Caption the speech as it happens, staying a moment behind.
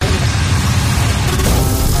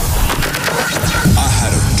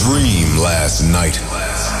last night.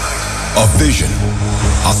 A vision.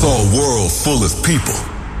 I saw a world full of people.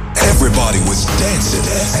 Everybody was dancing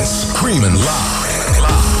and screaming loud.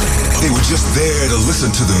 They were just there to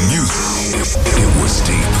listen to the music. It was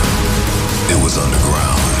deep. It was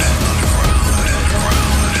underground.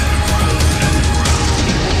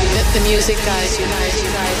 The music guys, you guys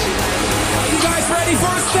ready for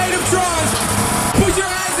a state of trance? Put your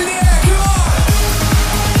hands in the air, come on!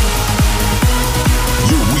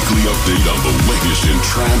 Your weekly update on the latest in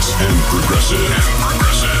trance and progressive.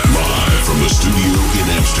 Live from the studio in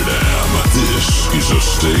Amsterdam, this is a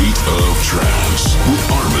State of Trance with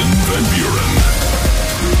Armin van Buuren.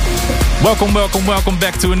 Welcome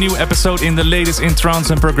back to a new episode in the latest in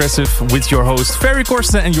trance and progressive with your host Ferry,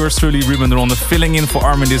 Corsten and yours truly Ruben Ronde, filling in for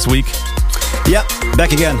Armin this week. Yep,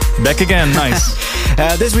 back again, nice.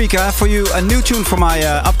 This week I have for you a new tune from my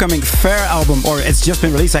upcoming Ferry album, or it's just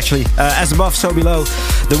been released actually, As Above, So Below,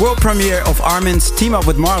 the world premiere of Armin's team up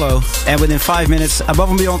with Marlowe, and within 5 minutes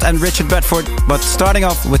Above and Beyond and Richard Bedford. But starting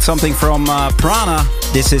off with something from Prana,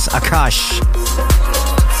 this is Akash.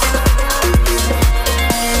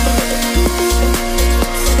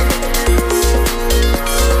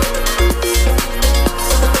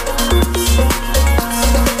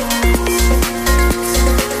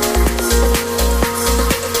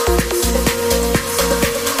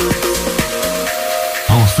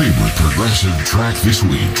 Favorite progressive track this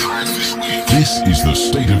week. This is the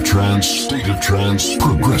State of Trance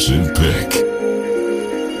progressive pick.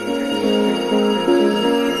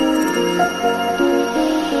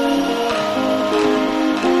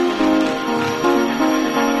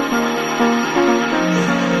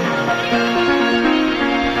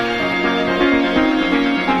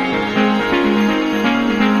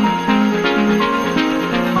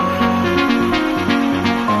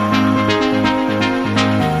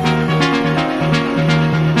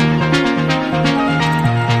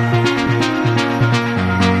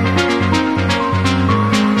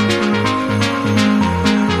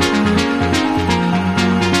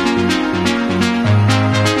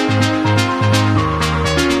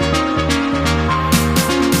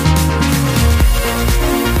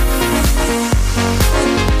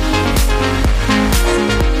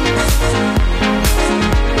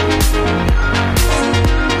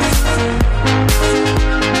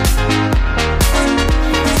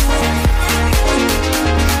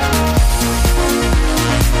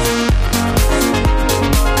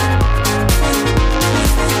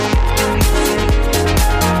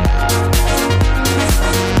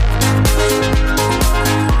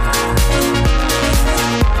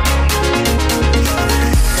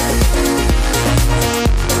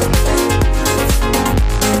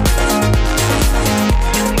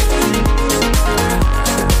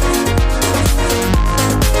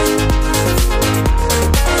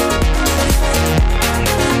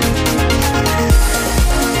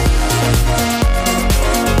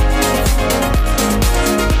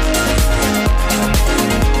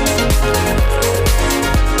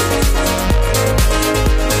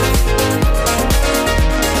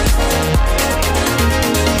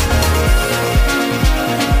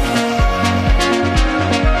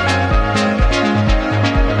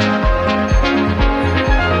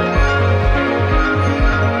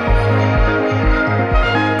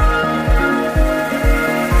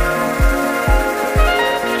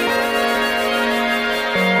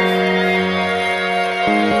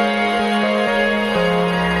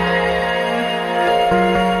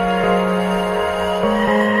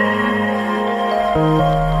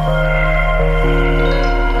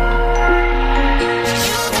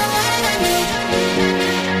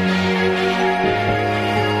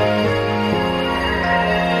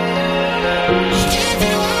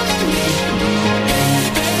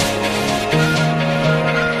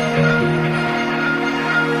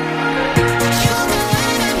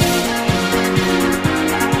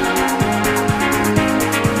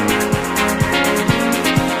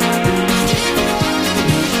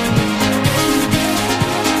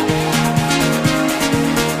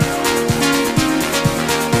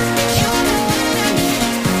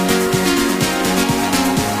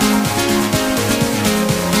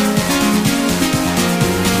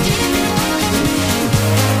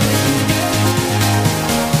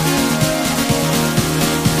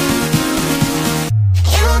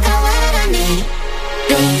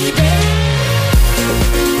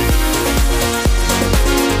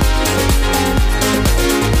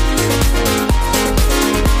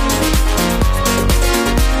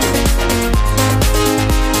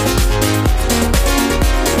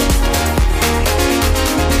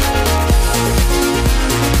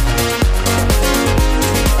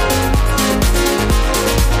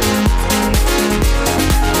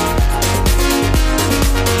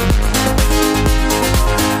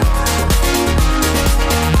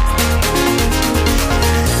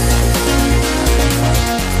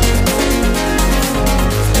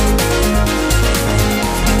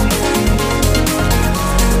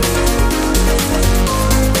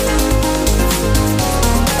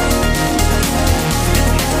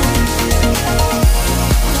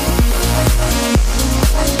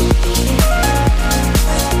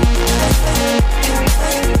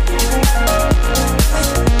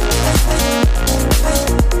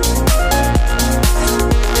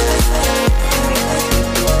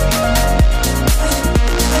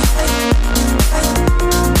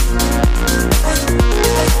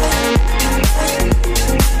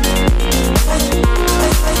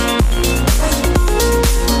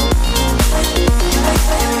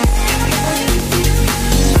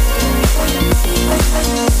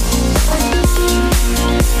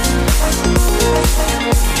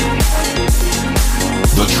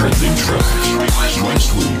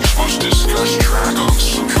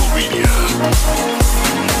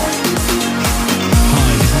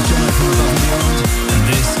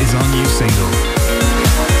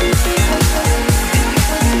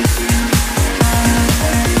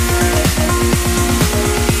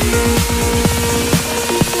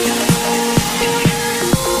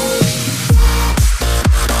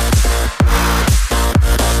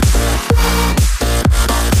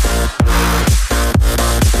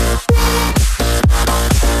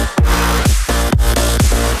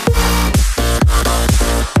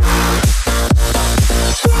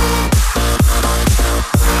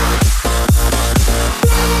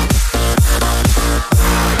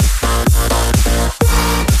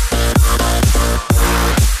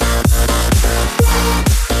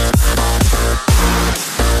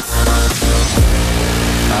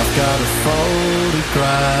 I've got a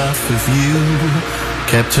photograph of you,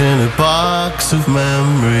 kept in a box of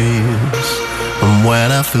memories. And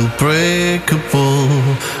when I feel breakable,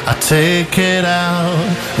 I take it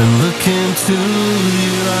out and look into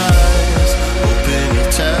your eyes, hoping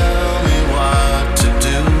you'll tell me what to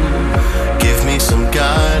do, give me some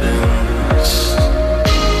guidance.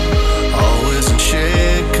 Always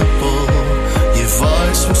unshakable, your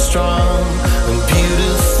voice was strong and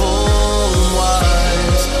beautiful and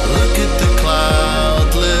wise. Look at the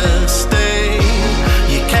cloudless day,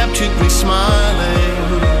 you captured me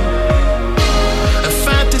smiling. A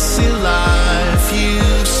fantasy life, you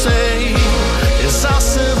say, is our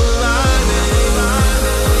silver lining.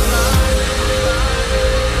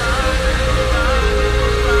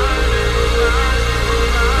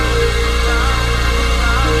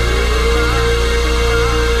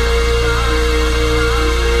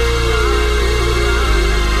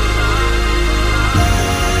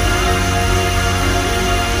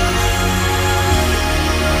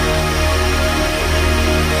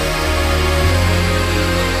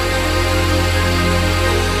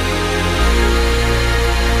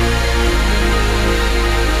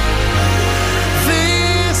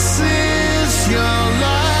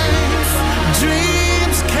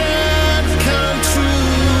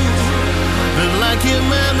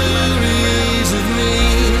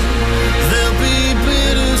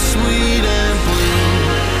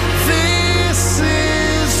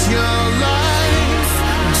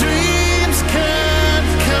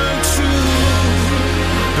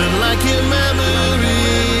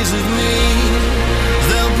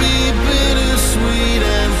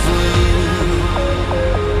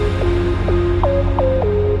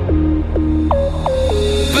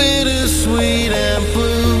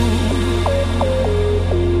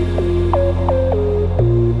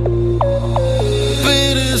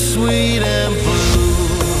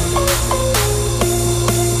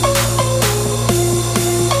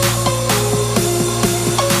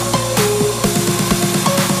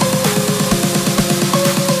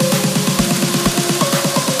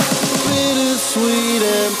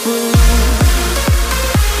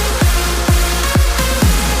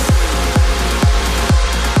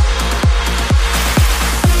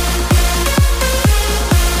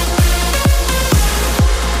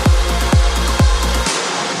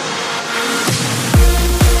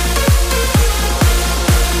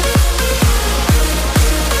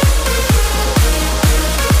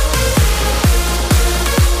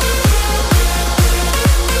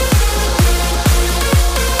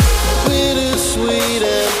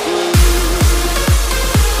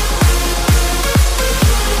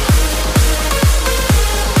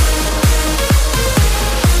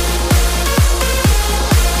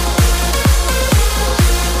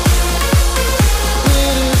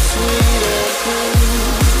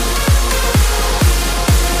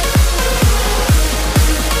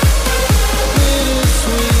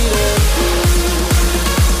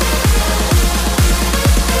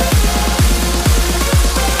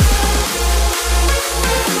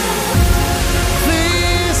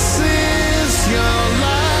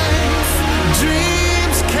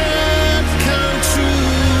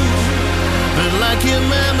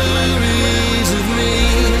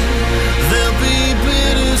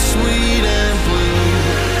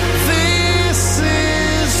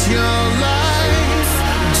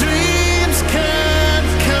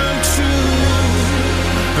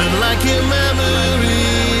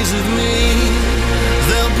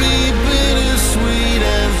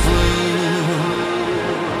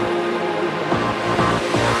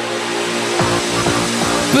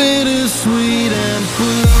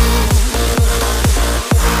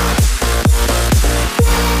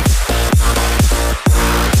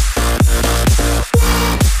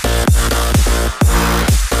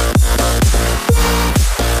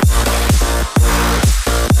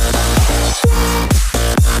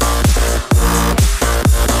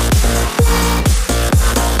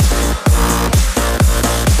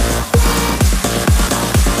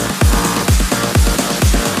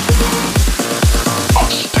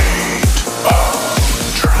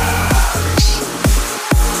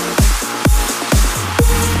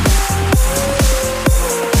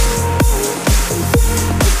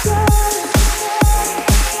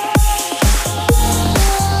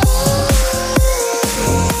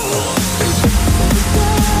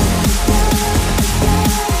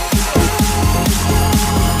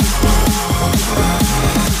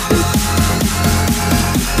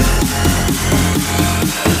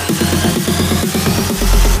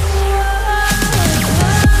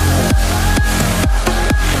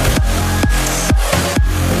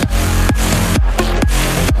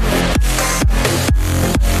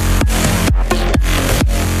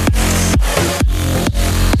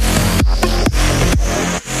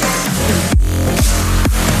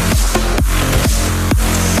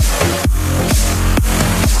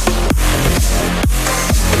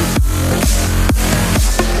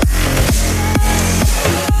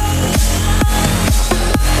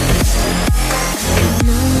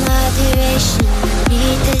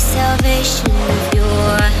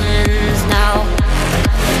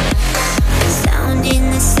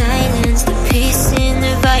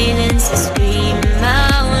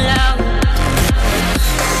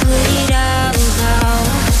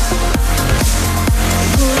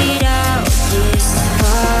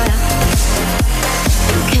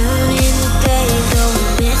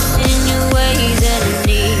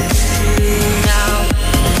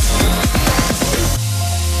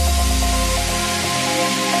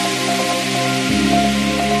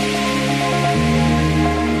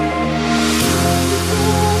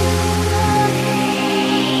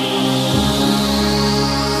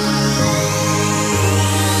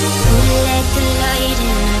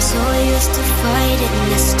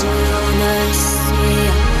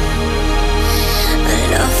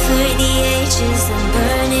 stages, I'm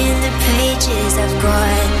burning the pages. I've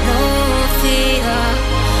got no fear.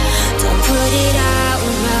 Don't put it out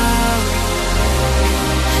loud.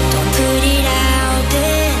 Don't put it out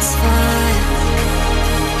this far.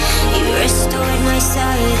 You restored my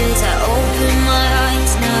sight as I open my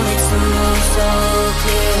eyes. Now it's all so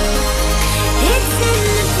clear. It's in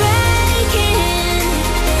the breaking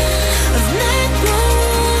of my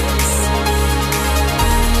bones.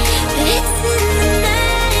 It's in the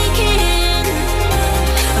making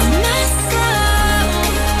of my soul.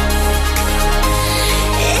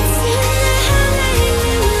 It's in the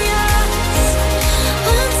hallelujahs,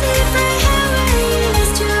 haunted by how I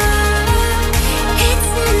used you.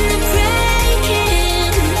 It's in the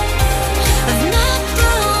breaking of my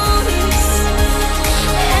bones.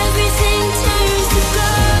 Everything turns to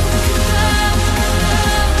gold.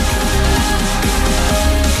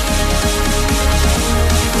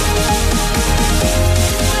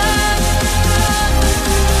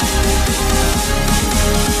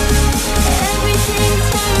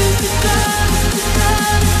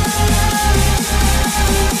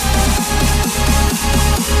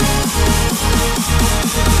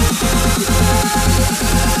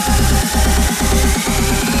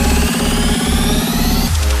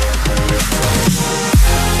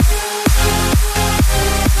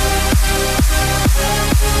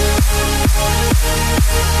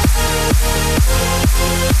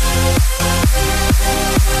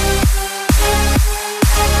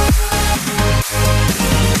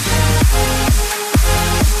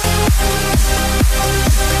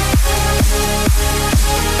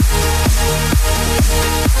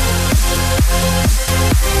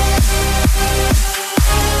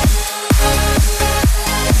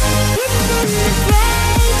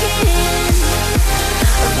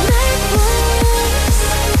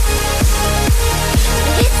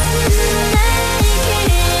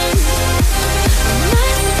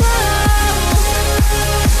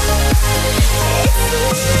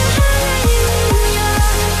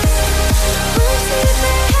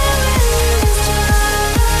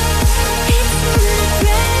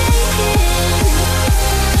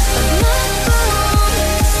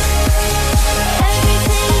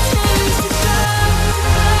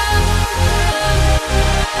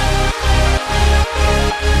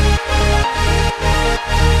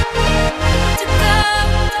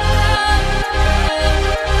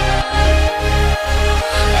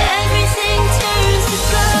 Everything turns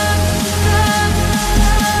to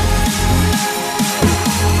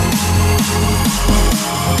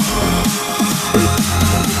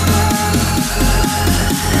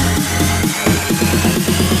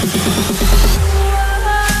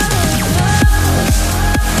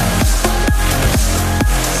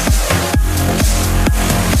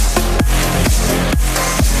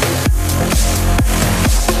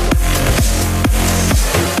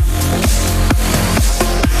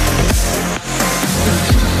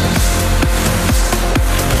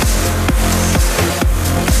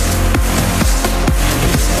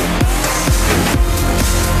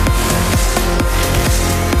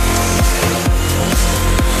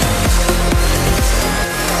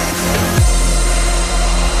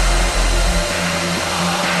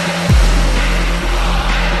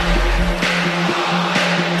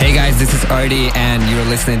This is Artie, and you're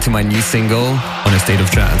listening to my new single, On a State of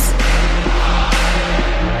Trance.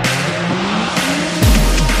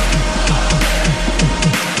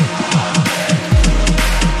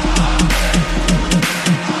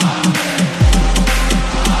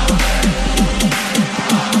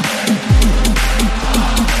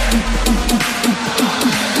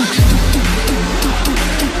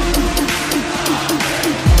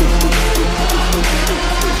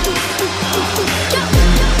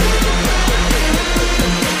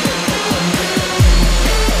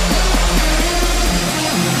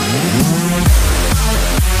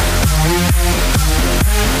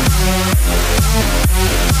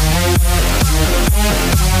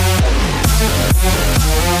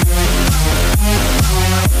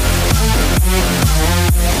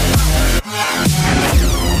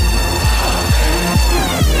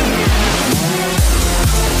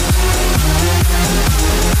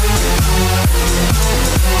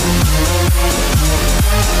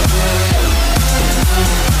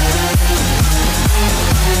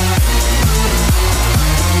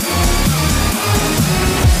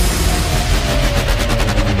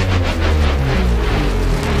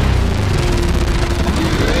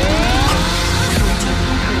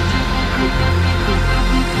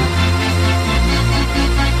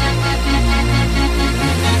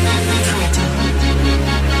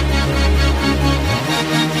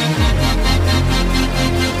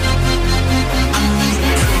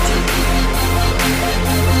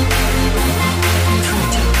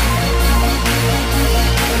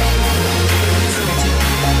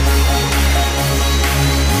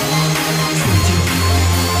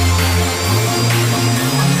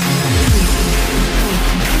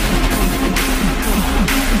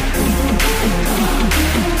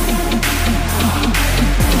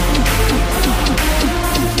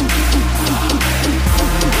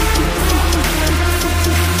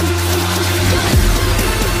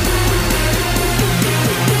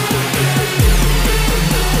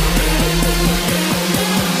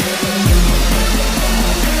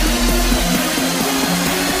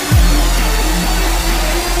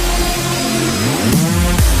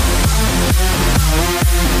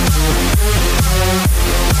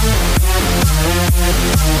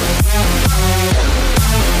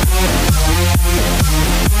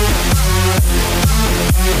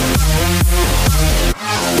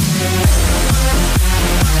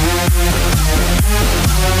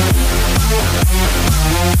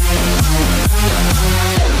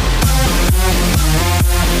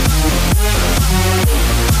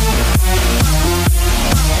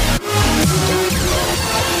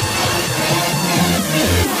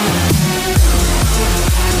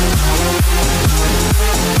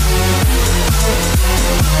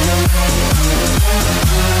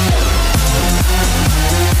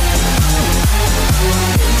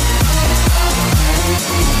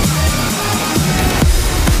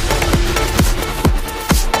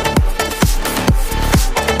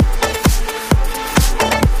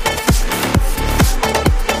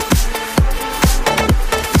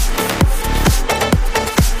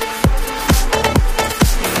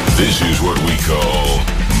 This is what we call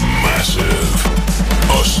massive.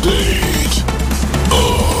 A state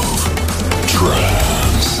of trance.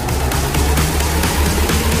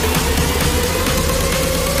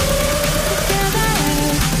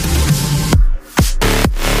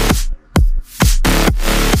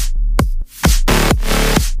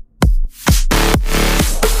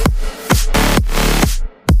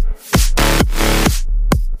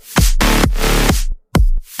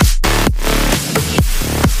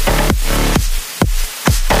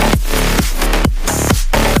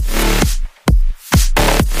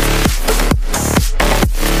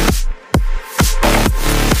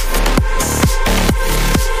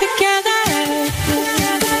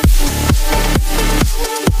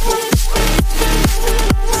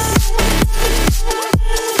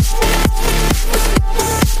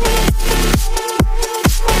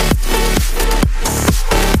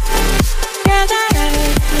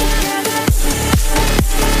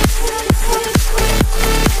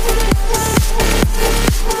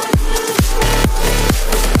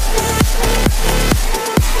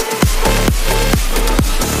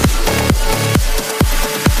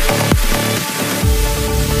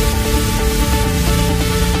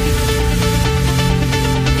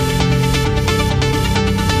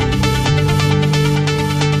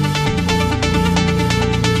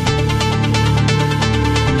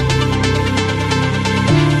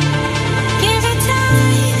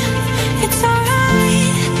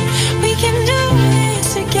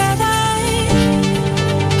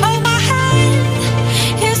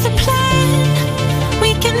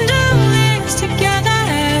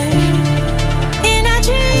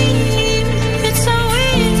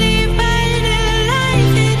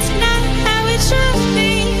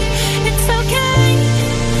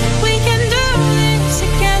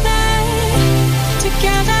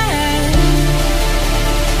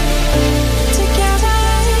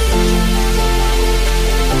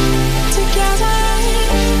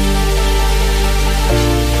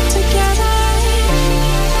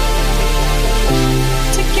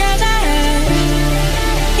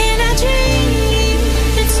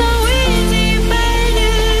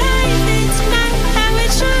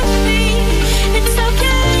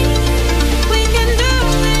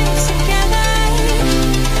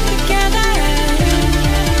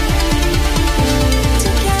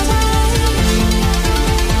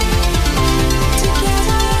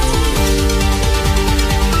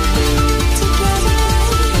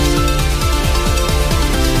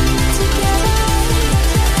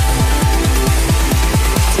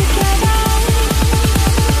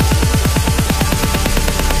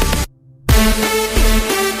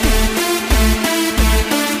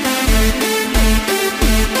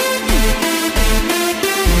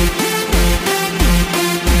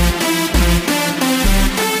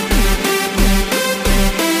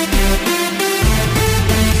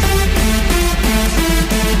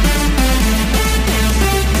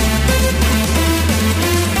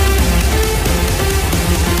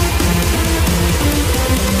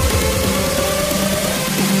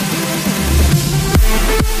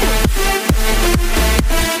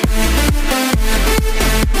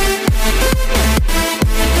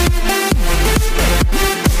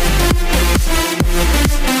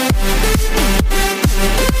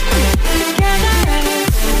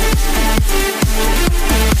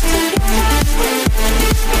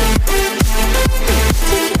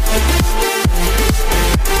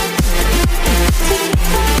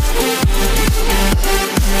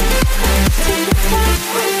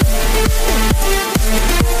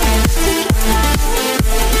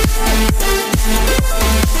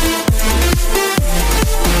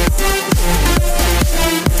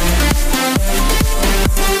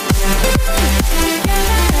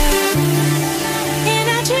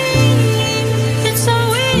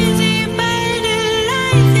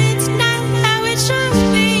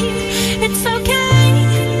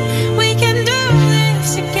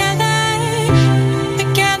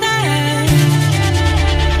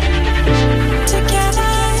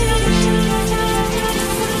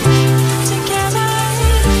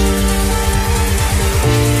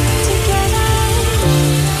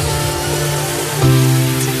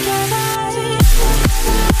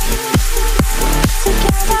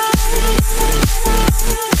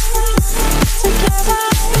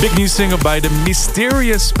 Big new single by the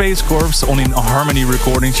mysterious Space Corps on In Harmony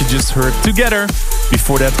recordings you just heard Together.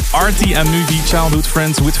 Before that, Artie and Movie Childhood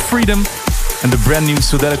Friends with Freedom. And the brand new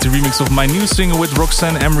Sodality remix of my new single with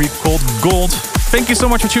Roxanne Emery called Gold. Thank you so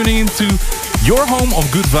much for tuning in to your home of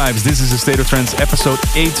good vibes. This is A State of Trance episode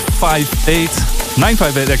 958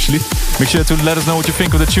 actually. Make sure to let us know what you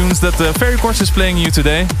think of the tunes that Ferry is playing you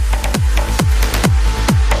today.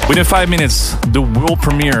 Within 5 minutes, the world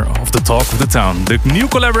premiere of The Talk of the Town. The new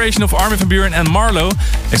collaboration of Armin van Buuren and Marlo,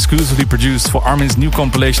 exclusively produced for Armin's new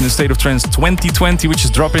compilation, The State of Trance 2020, which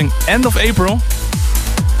is dropping end of April.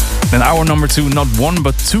 In hour number 2, not one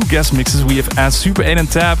but 2 guest mixes. We have asked Super 8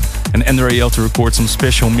 and Tab and NRAL to record some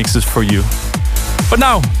special mixes for you. But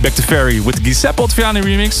now, back to Ferry with the Giuseppe Ottaviani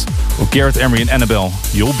remix of Garrett Emery and Annabelle.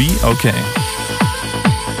 You'll be okay.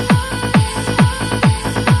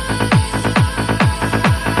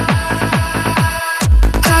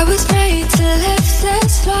 I was made to live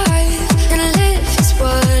this life, and live is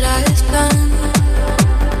what I've done.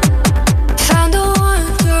 Found the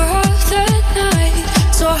wonder of the night,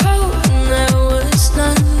 so hoping there was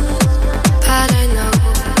none. But I know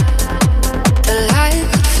the light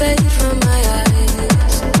could fade from my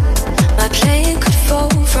eyes, my plane could fall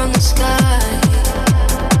from the sky.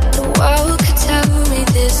 The world could tell me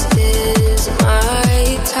this is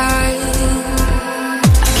my time.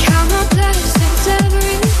 I count my blessings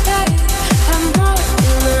every day, I'm more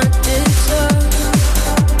than I deserve.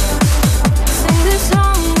 Sing this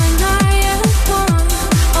song when I am gone,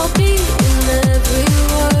 I'll be in every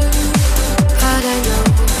word. But I know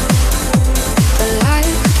the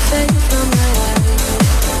light could fade from my eyes,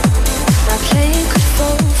 my plane could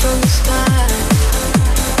fall from the sky.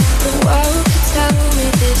 The world could tell me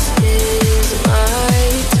this is my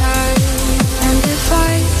time. And if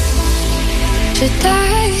I should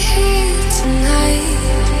die here tonight,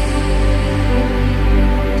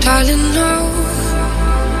 darling, know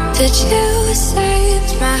that you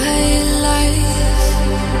saved my life.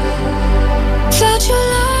 Felt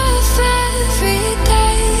your love every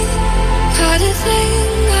day, not a thing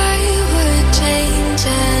I would change.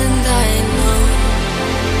 And I know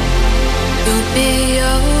you'll be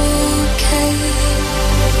okay.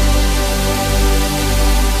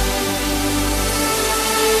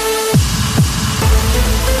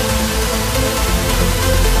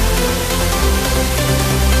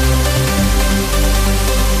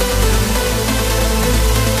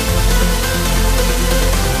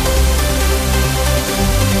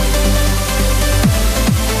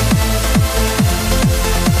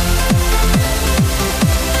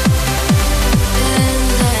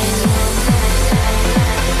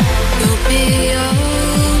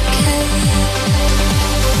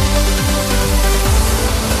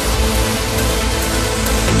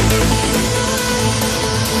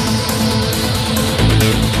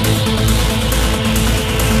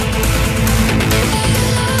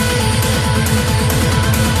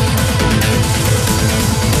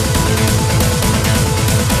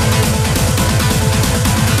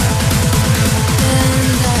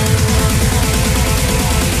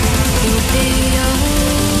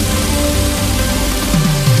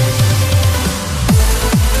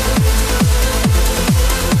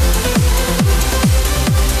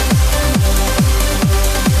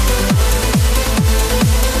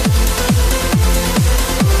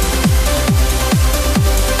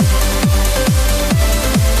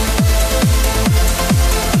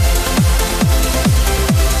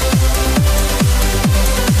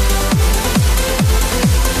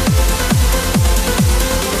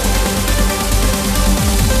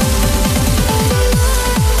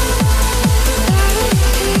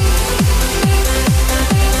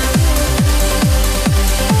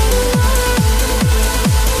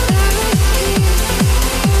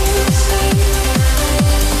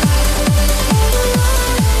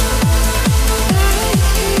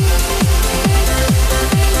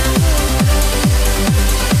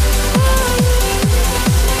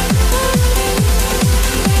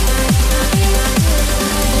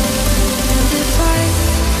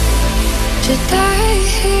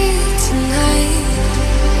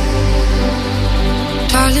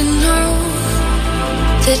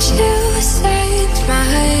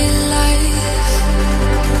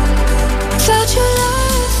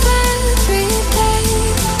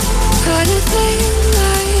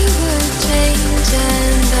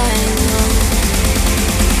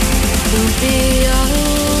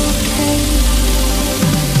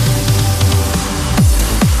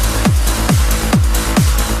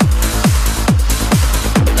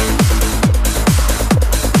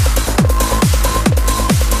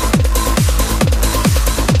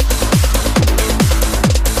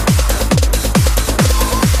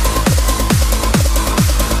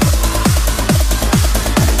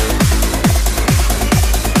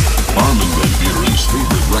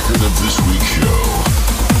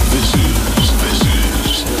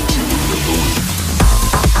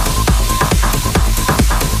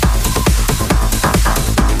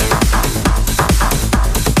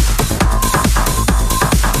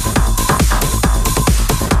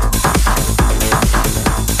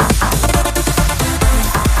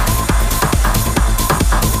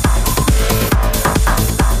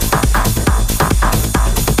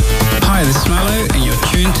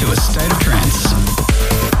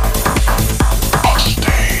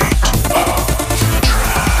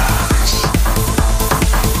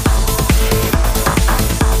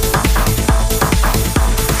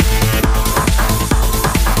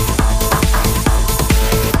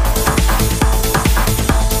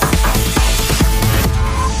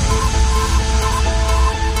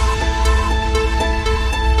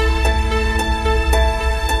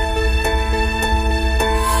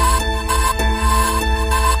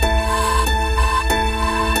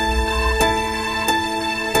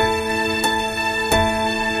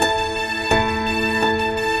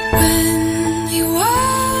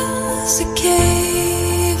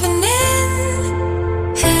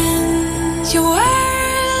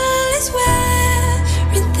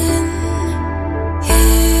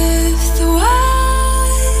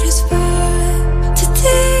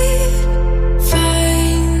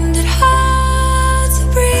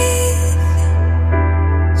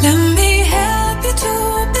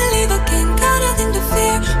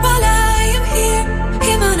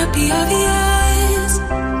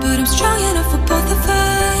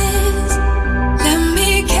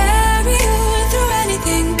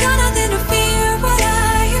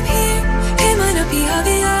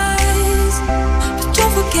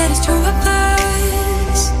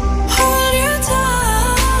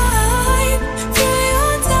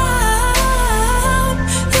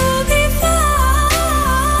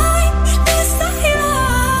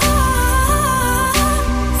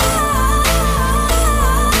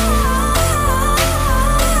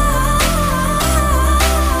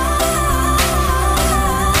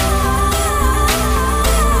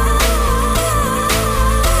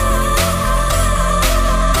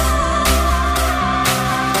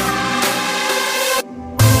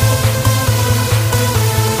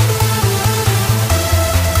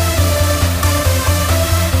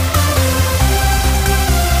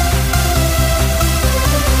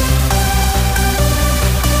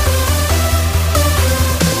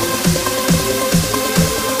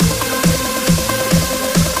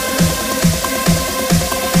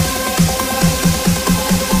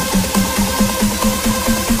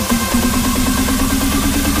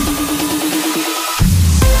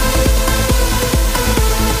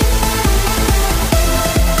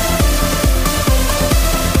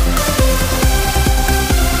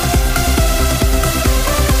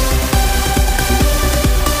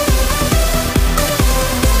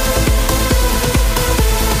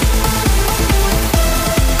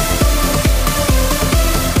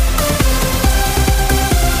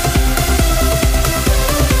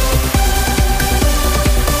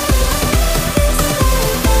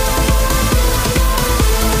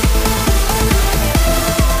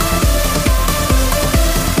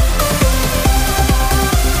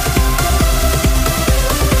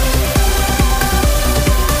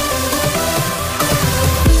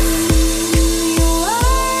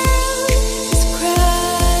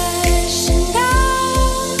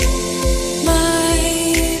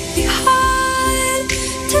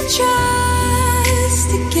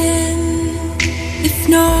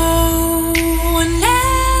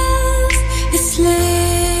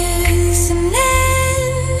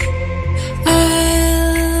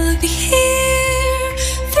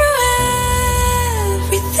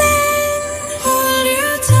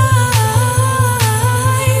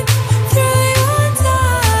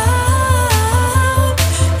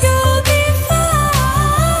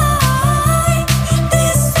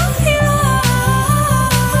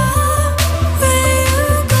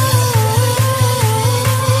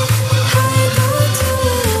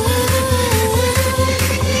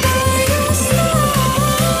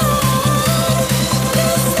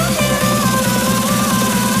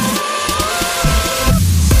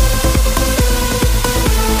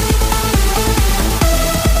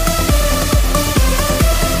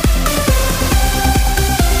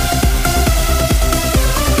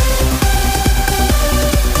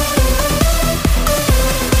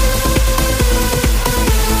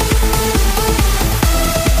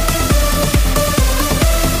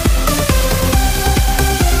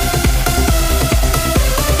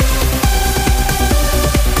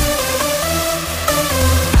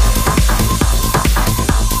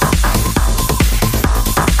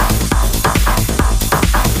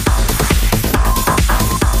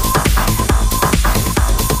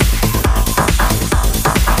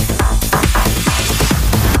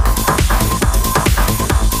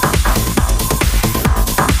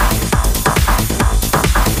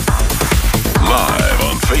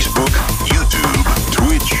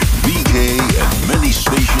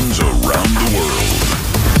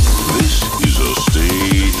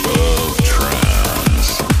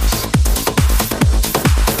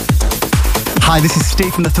 Hi, this is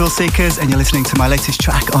Steve from the Thrill Seekers, and you're listening to my latest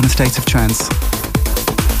track on A State of Trance.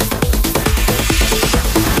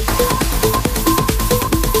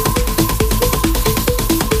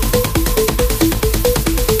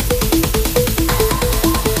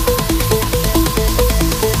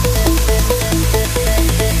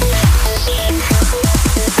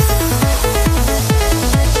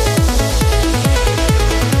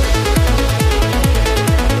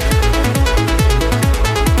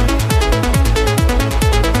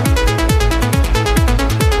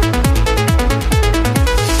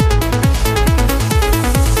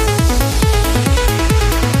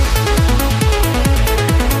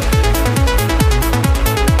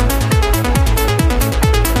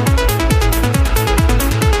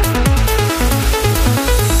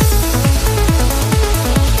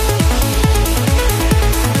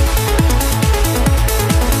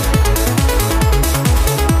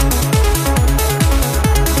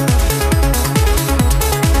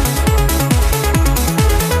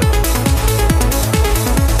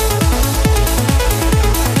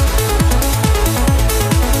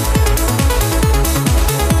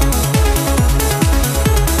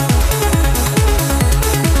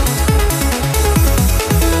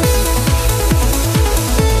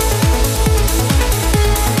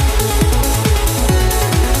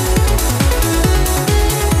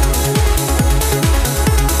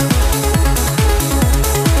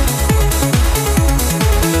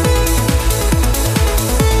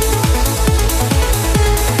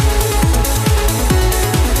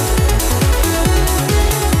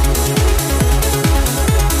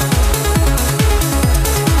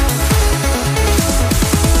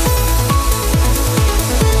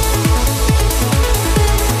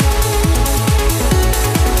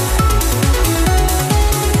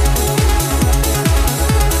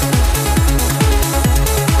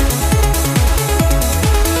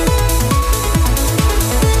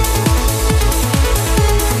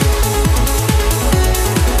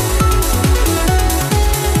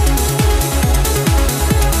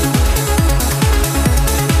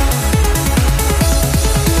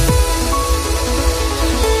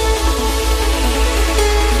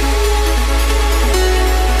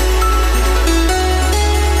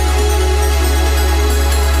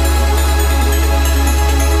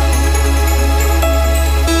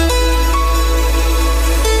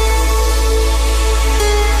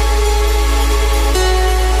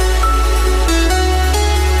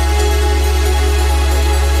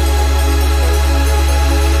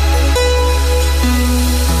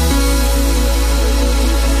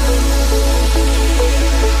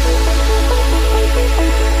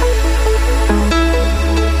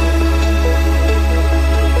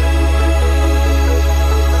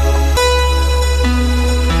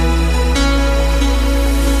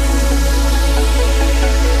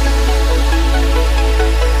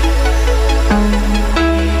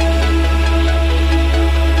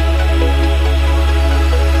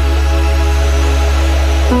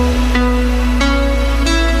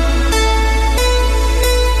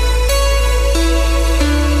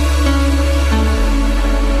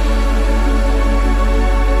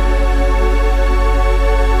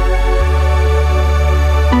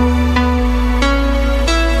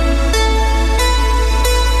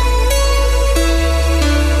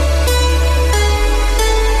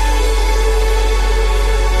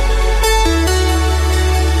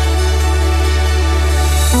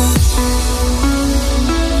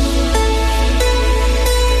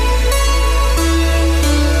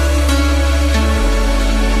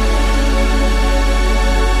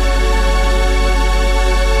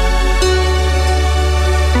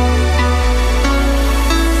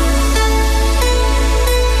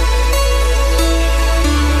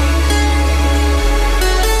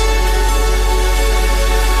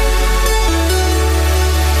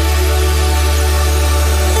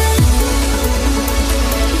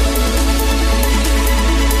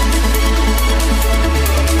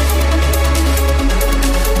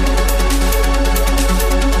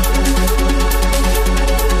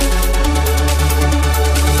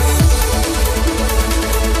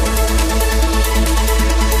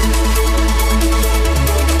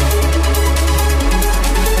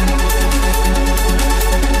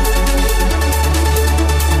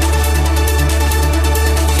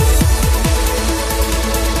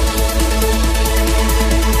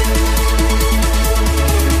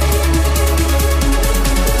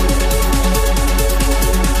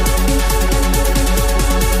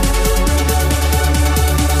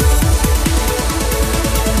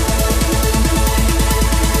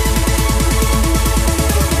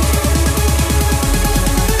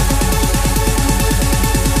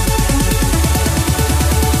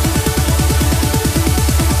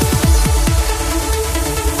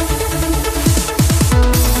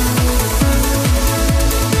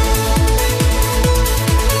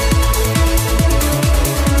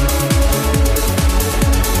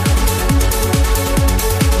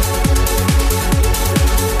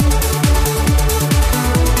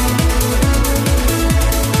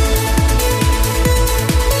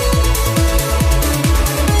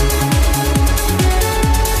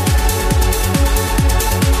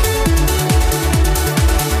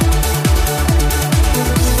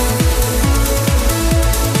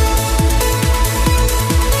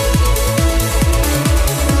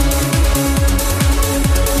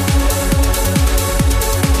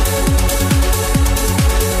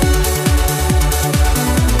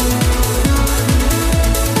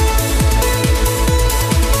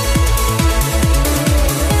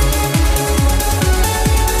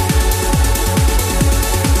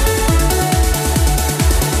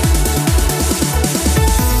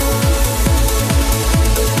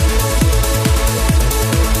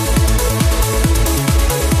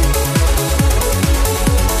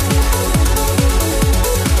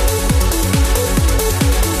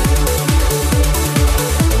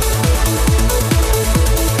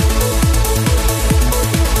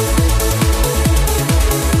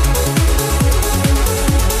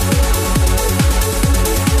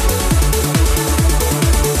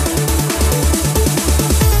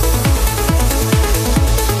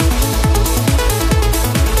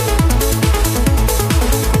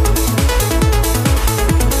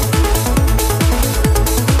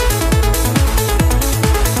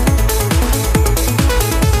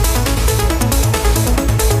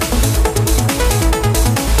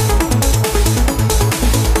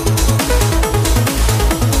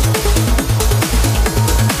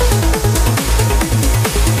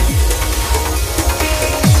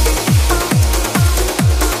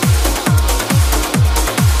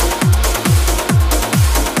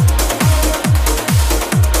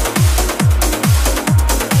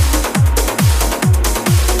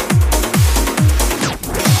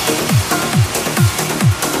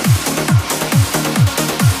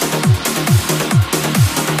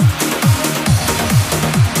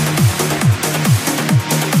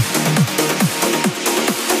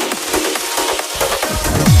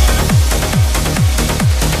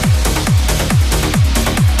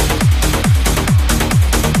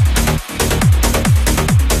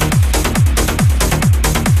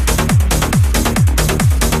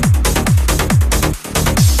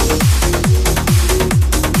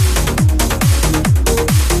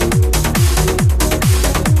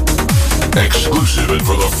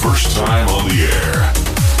 for the first time on the air.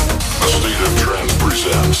 A State of Trance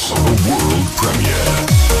presents a world premiere.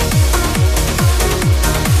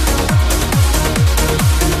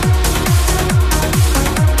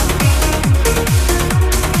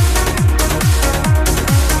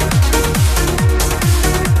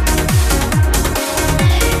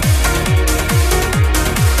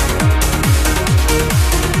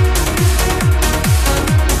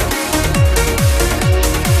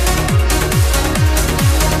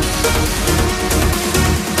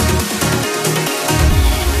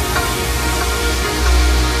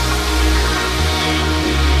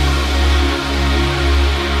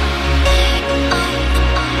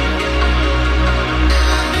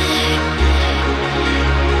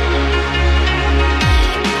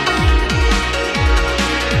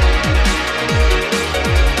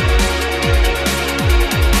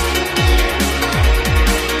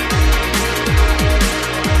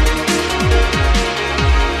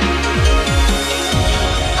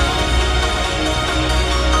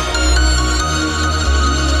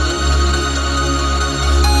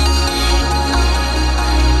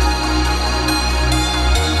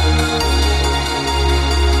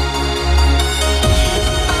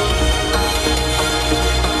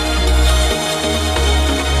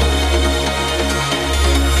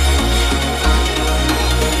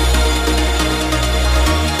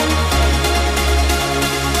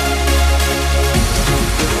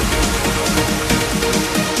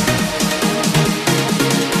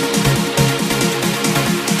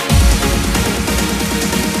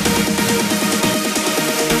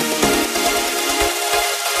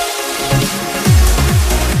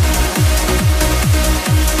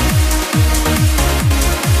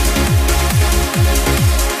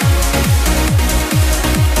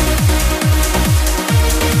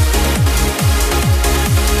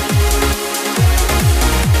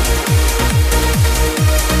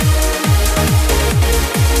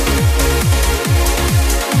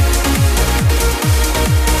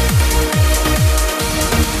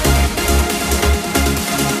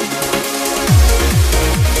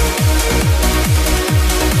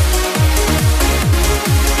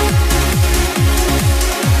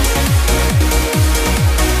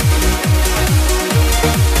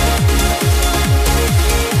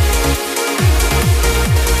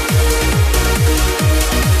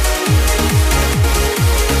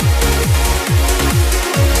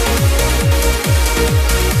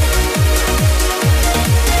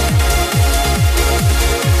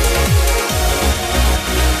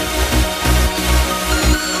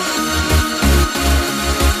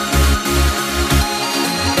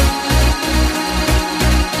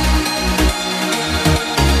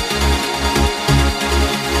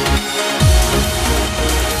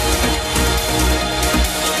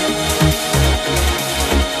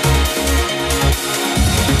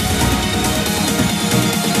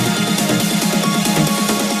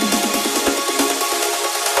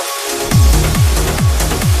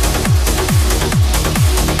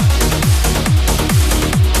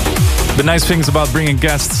 The nice things about bringing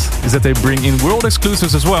guests is that they bring in world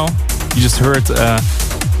exclusives as well. You just heard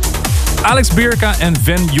Alex Birka and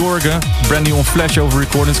Van Jorge, brand new on Flashover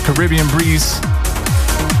Recordings, Caribbean Breeze.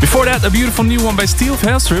 Before that, a beautiful new one by Steve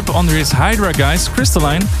Helstrup under his Hydra guys,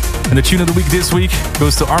 Crystalline. And the tune of the week this week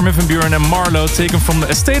goes to Armin van Buuren and Marlowe, taken from the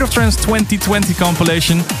A State of Trance 2020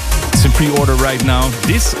 compilation. It's in pre-order right now.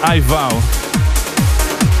 This I Vow.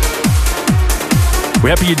 We're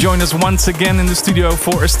happy you joined us once again in the studio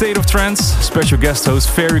for A State of Trance. Special guest host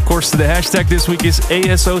Ferry, Corsten. The hashtag this week is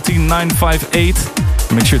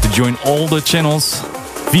ASOT958. Make sure to join all the channels: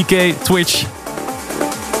 VK, Twitch,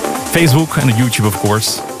 Facebook, and YouTube, of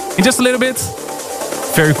course. In just a little bit,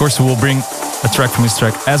 Ferry Corsten will bring a track from his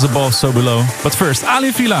track As Above, So Below. But first, Ali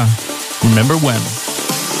Villa, Remember When.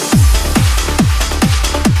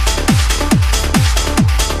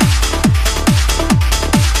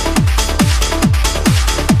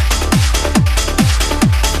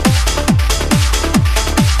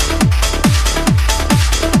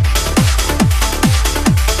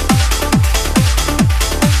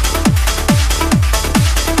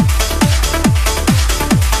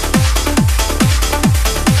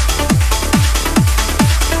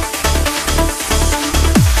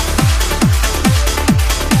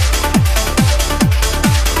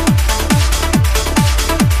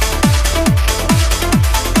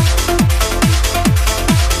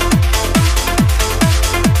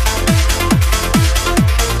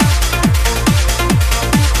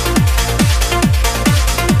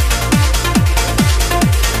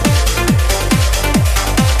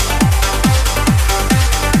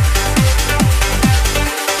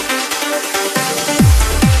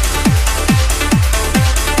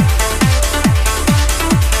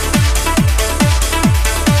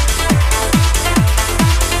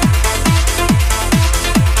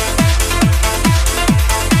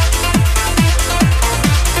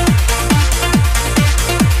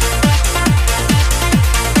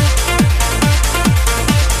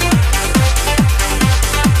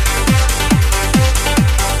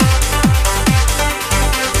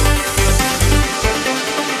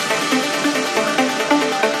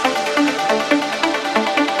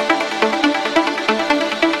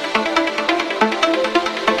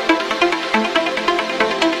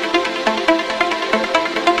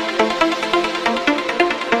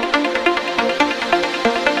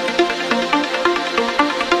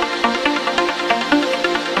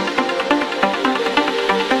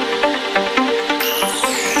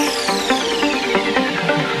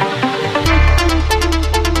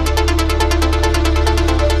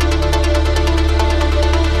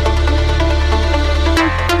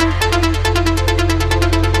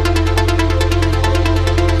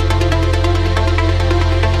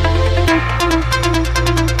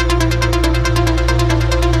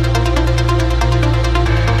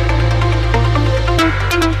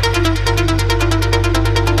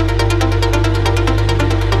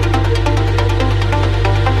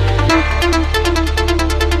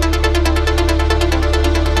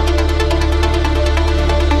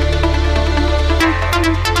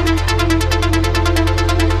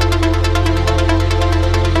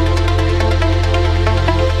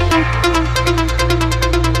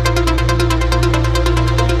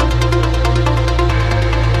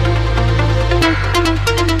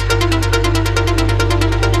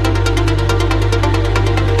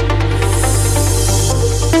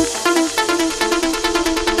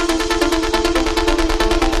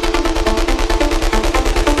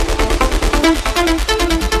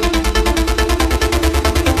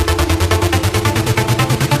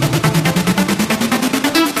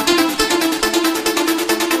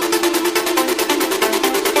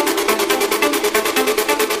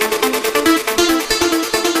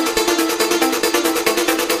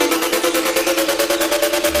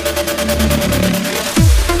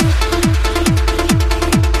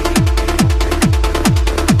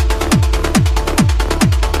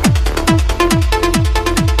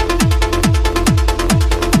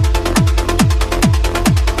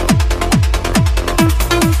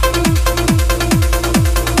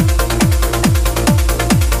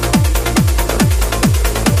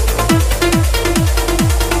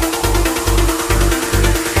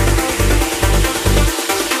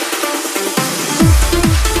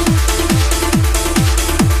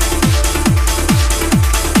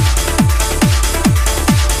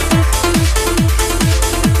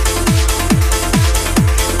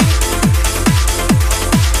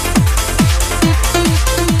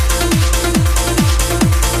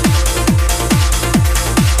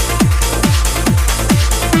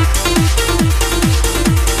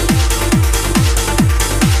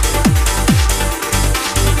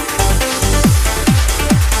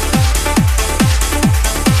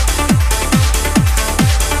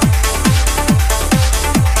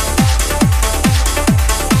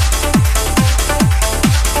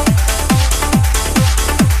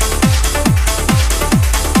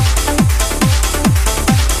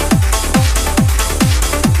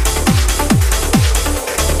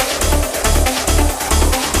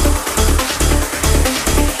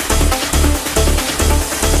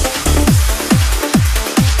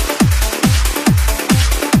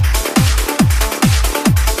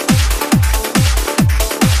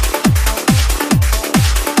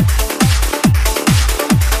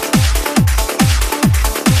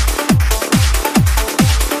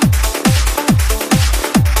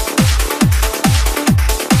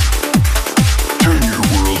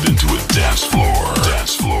 dance floor.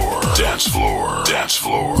 Dance floor. Dance floor. Dance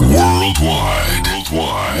floor. Worldwide.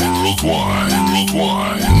 Worldwide. Worldwide.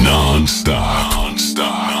 Worldwide. Non-stop.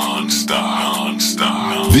 Non-stop. Non-stop.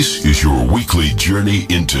 Non-stop. This is your weekly journey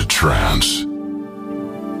into trance.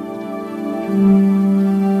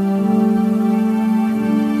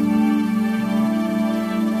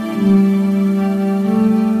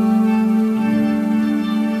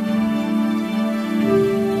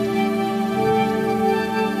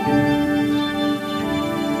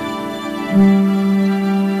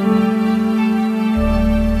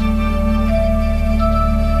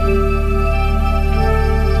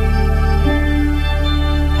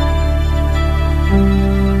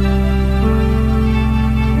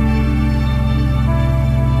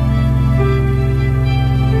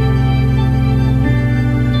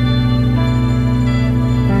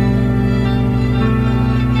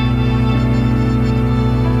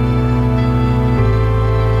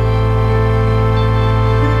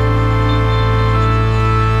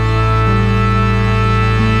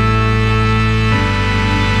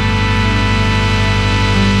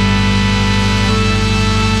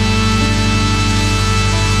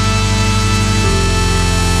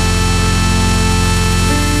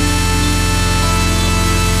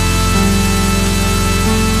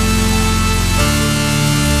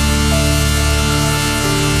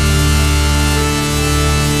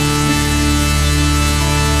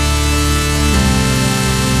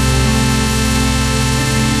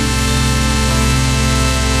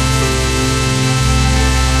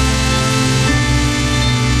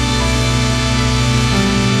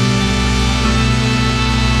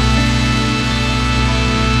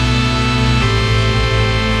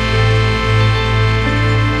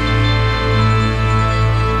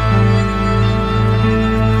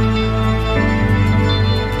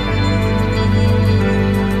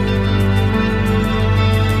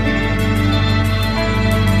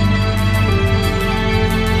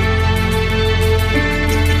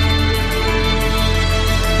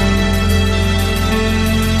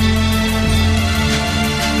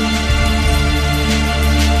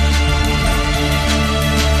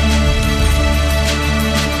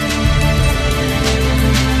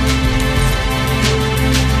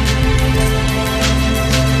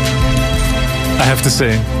 I have to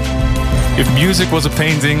say, if music was a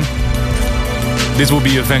painting, this will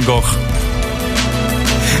be a Van Gogh.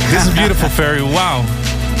 This is beautiful, Ferry. Wow.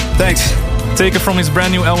 Thanks. Taken from his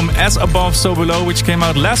brand new album As Above, So Below, which came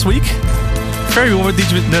out last week. Ferry, what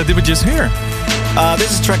did we just hear?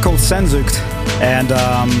 This is a track called Senzucht. And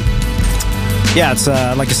yeah, it's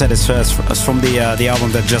like I said, it's from the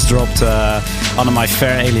album that just dropped under my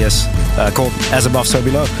Fair alias called As Above, So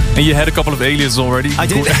Below. And you had a couple of aliases already. I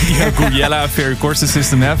did. Guriella, Ferry, Corsten,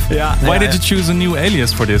 System F. Yeah. Why did you choose a new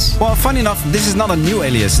alias for this? Well, funny enough, this is not a new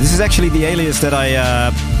alias. This is actually the alias that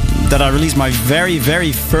I released my very,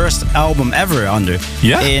 very first album ever under.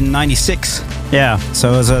 Yeah? In '96. Yeah.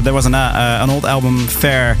 So there was an old album,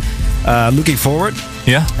 Fair, Looking Forward.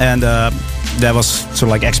 Yeah. And that was sort of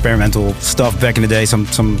like experimental stuff back in the day.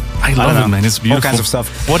 I love it, man. It's beautiful. All kinds of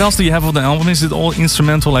stuff. What else do you have on the album? Is it all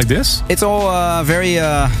instrumental like this? It's all very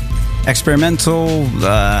experimental,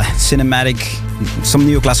 cinematic, some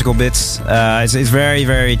neoclassical bits. It's very,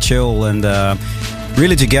 very chill and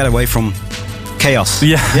really to get away from chaos.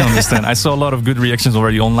 Yeah, I understand. I saw a lot of good reactions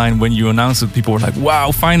already online when you announced it. People were like,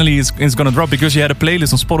 wow, finally it's going to drop, because you had a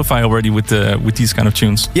playlist on Spotify already with these kind of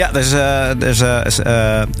tunes. Yeah, there's a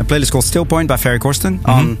playlist called Still Point by Ferry Corsten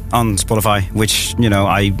on Spotify, which, you know,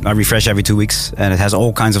 I refresh every 2 weeks, and it has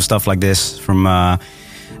all kinds of stuff like this from like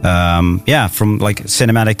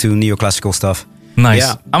cinematic to neoclassical stuff. Nice.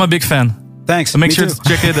 Yeah. I'm a big fan. Thanks. So make sure to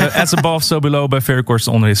check it As Above, So Below by Ferry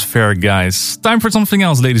Corsten on his Fair Guys. Time for something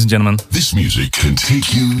else, ladies and gentlemen. This music can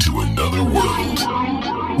take you to another world.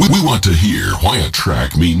 We want to hear why a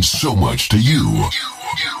track means so much to you.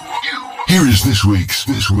 Here is this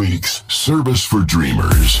week's Service for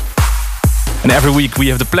Dreamers. And every week we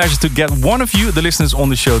have the pleasure to get one of you, the listeners, on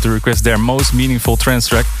the show to request their most meaningful trance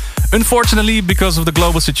track. Unfortunately, because of the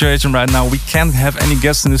global situation right now, we can't have any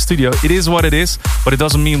guests in the studio. It is what it is, but it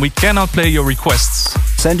doesn't mean we cannot play your requests.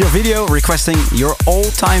 Send your video requesting your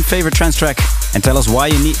all-time favorite trance track and tell us why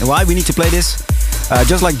we need to play this.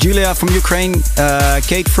 Just like Julia from Ukraine,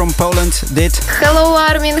 Kate from Poland did. Hello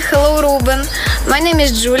Armin, hello Ruben. My name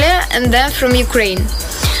is Julia and I'm from Ukraine.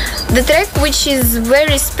 The track which is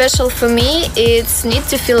very special for me is Need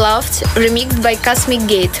to Feel Loved, remixed by Cosmic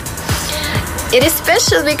Gate. It is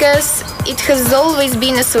special because it has always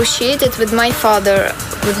been associated with my father,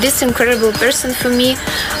 with this incredible person for me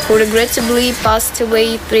who regrettably passed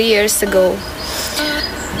away 3 years ago.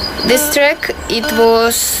 This track, it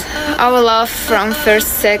was our love from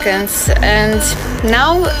first seconds, and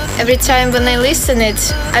now every time when I listen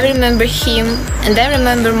it, I remember him and I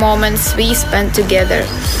remember moments we spent together.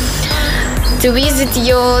 To visit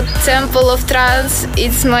your temple of trance,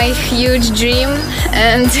 it's my huge dream,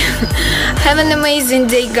 and have an amazing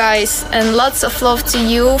day, guys, and lots of love to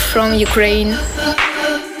you from Ukraine.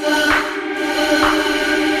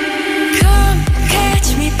 Come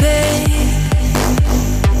catch me, babe.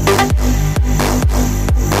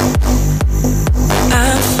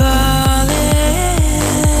 I'm falling.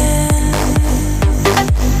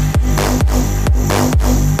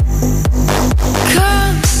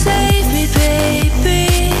 Come save me, baby.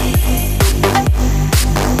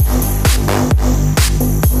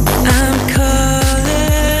 I'm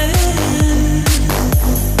calling.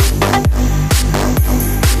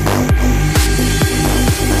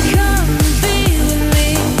 Come be with me,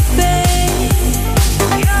 babe.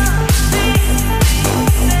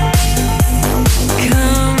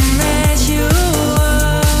 Come as you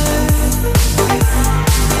are.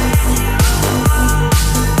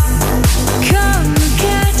 Come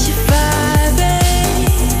catch a fire, babe.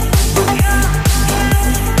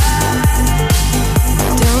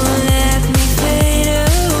 Don't let me fade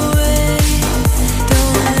away.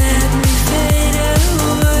 Don't let me fade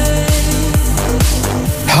away.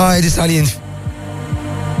 Hi, this is Alien.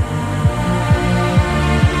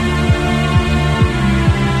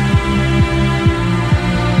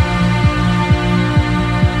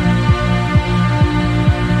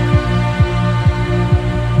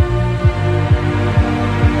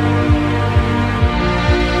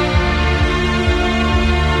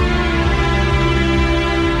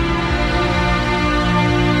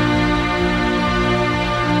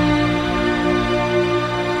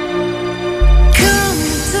 Come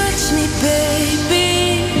touch me, baby.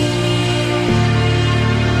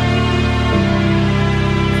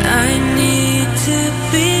 I need to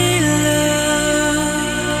be loved.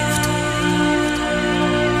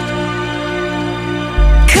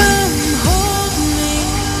 Come hold me,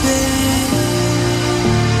 babe.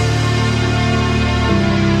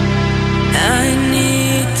 I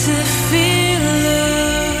need to feel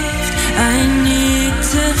loved. I need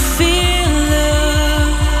to feel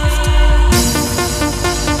loved.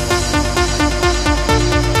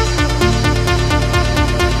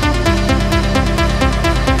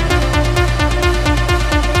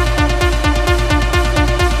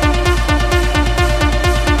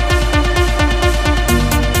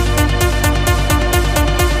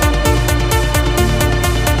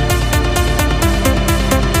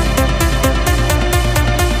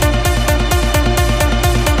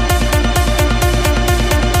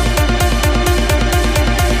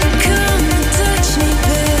 Come touch me,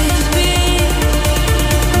 baby.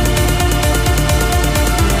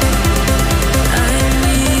 I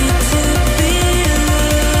need to be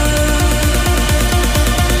loved.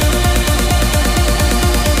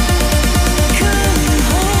 Come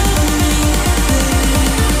hold me, I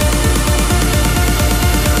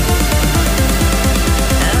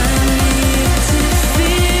need to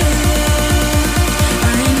feel loved.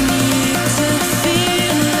 I need to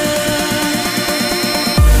feel loved.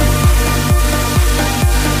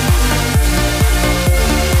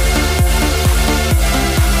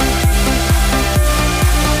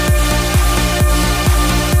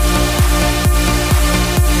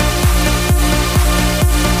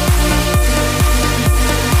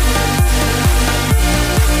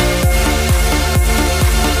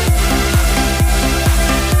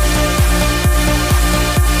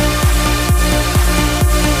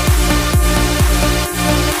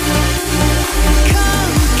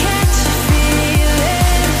 Come catch a feeling,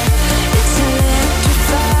 it's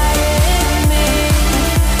electrifying me.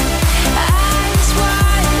 Eyes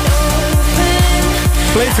wide open.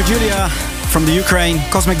 Play for Julia from the Ukraine.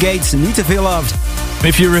 Cosmic Gates, Need to Feel Loved.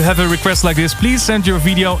 If you have a request like this, please send your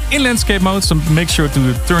video in landscape mode. So make sure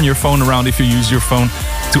to turn your phone around if you use your phone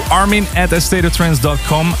to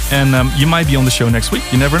armin@astateoftrance.com, and you might be on the show next week.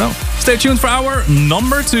 You never know. Stay tuned for our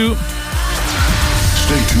number 2.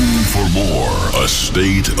 Stay tuned for more A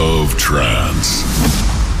State of Trance.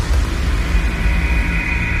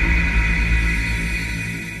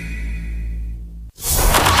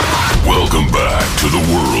 Welcome back to the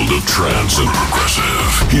world of trance and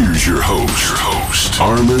progressive. Here's your host,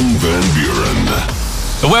 Armin van Buuren.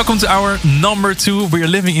 Welcome to our number 2. We are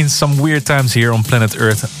living in some weird times here on planet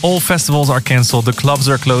Earth. All festivals are cancelled, the clubs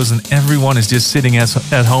are closed, and everyone is just sitting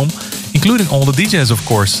at home, including all the DJs, of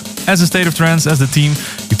course. As a State of Trance, as the team,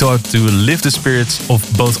 we thought to lift the spirits of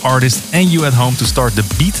both artists and you at home to start the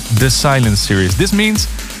Beat the Silence series. This means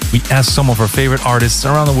we asked some of our favorite artists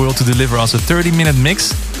around the world to deliver us a 30-minute mix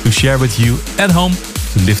to share with you at home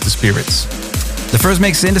to lift the spirits. The first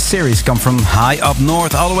mix in the series come from high up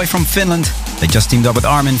north, all the way from Finland. They just teamed up with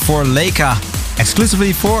Armin for Leica,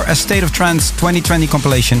 exclusively for a State of Trance 2020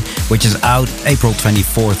 compilation, which is out April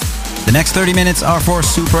 24th. The next 30 minutes are for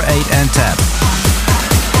Super 8 and Tab.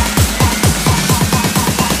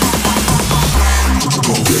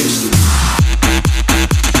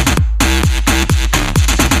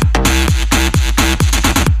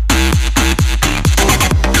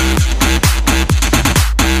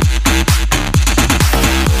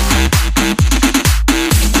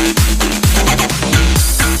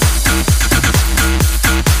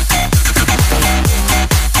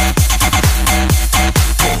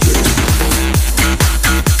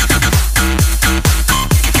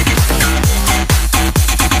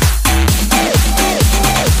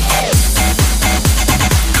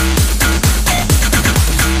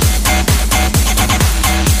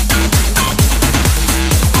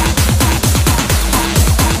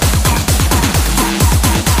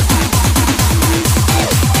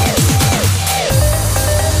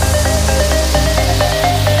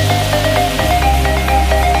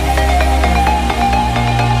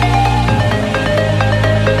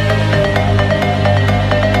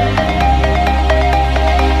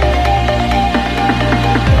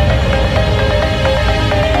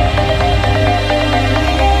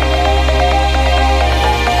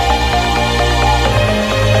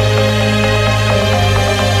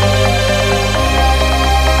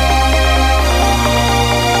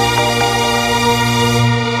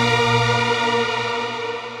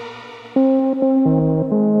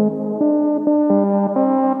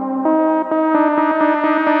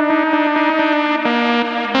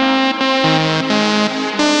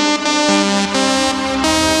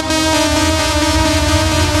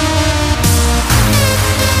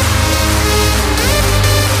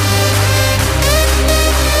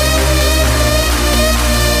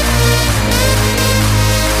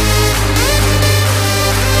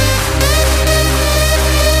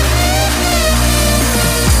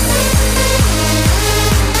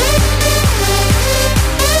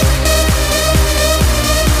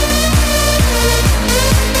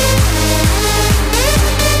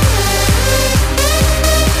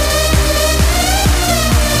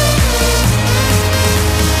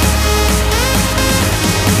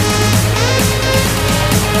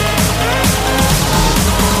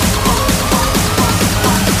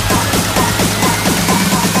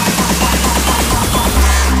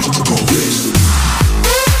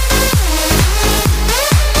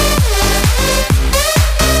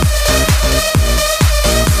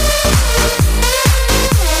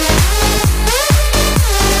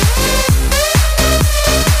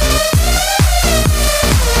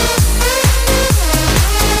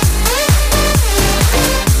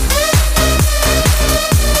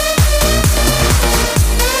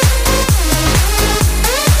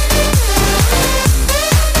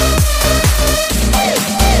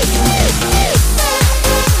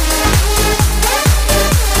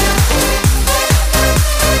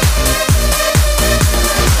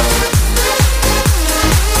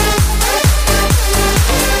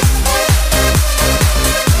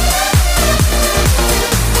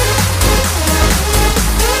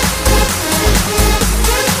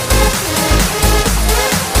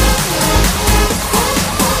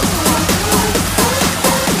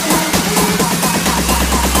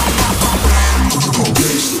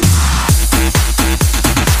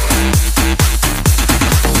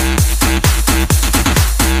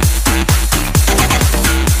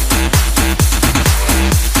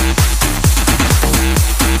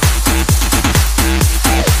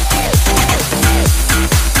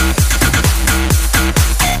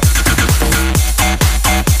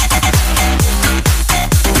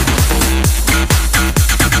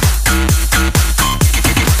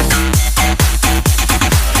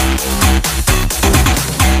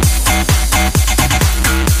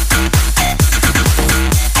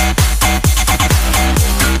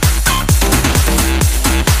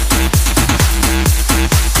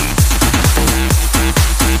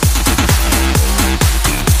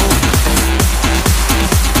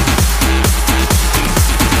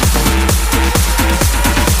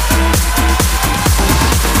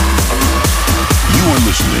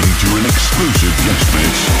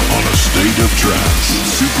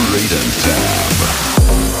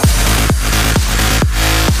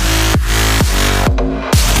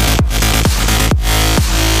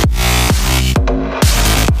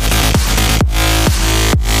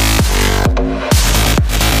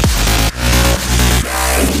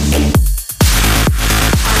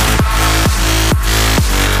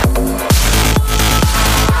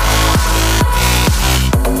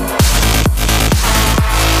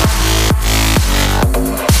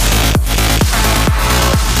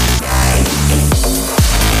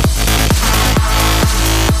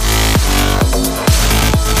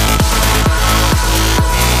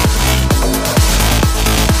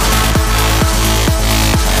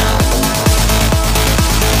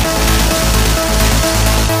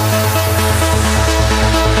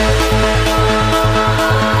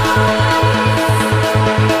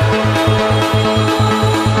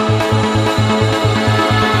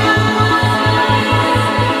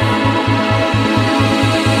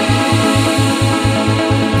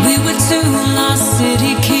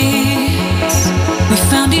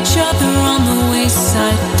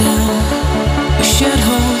 shared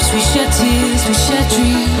hopes, we shared tears, we shared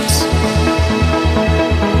dreams.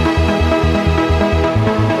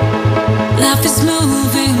 Life is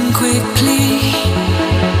moving quickly.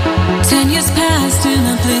 10 years passed in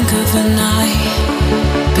a blink of an eye.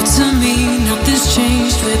 But to me, nothing's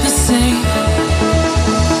changed, we're the same.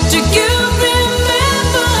 Do you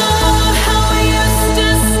remember how we used to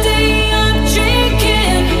stay up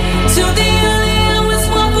drinking till the early hours?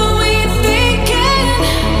 What were we thinking?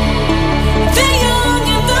 The young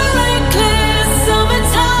and the reckless,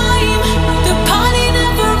 summertime. The party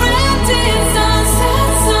never ended.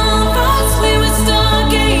 Sunset, sunrise, we were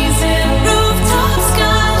stargazing. Rooftop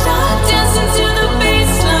skyline, dancing to the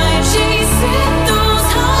baseline, chasing those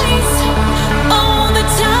highs all the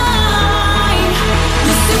time.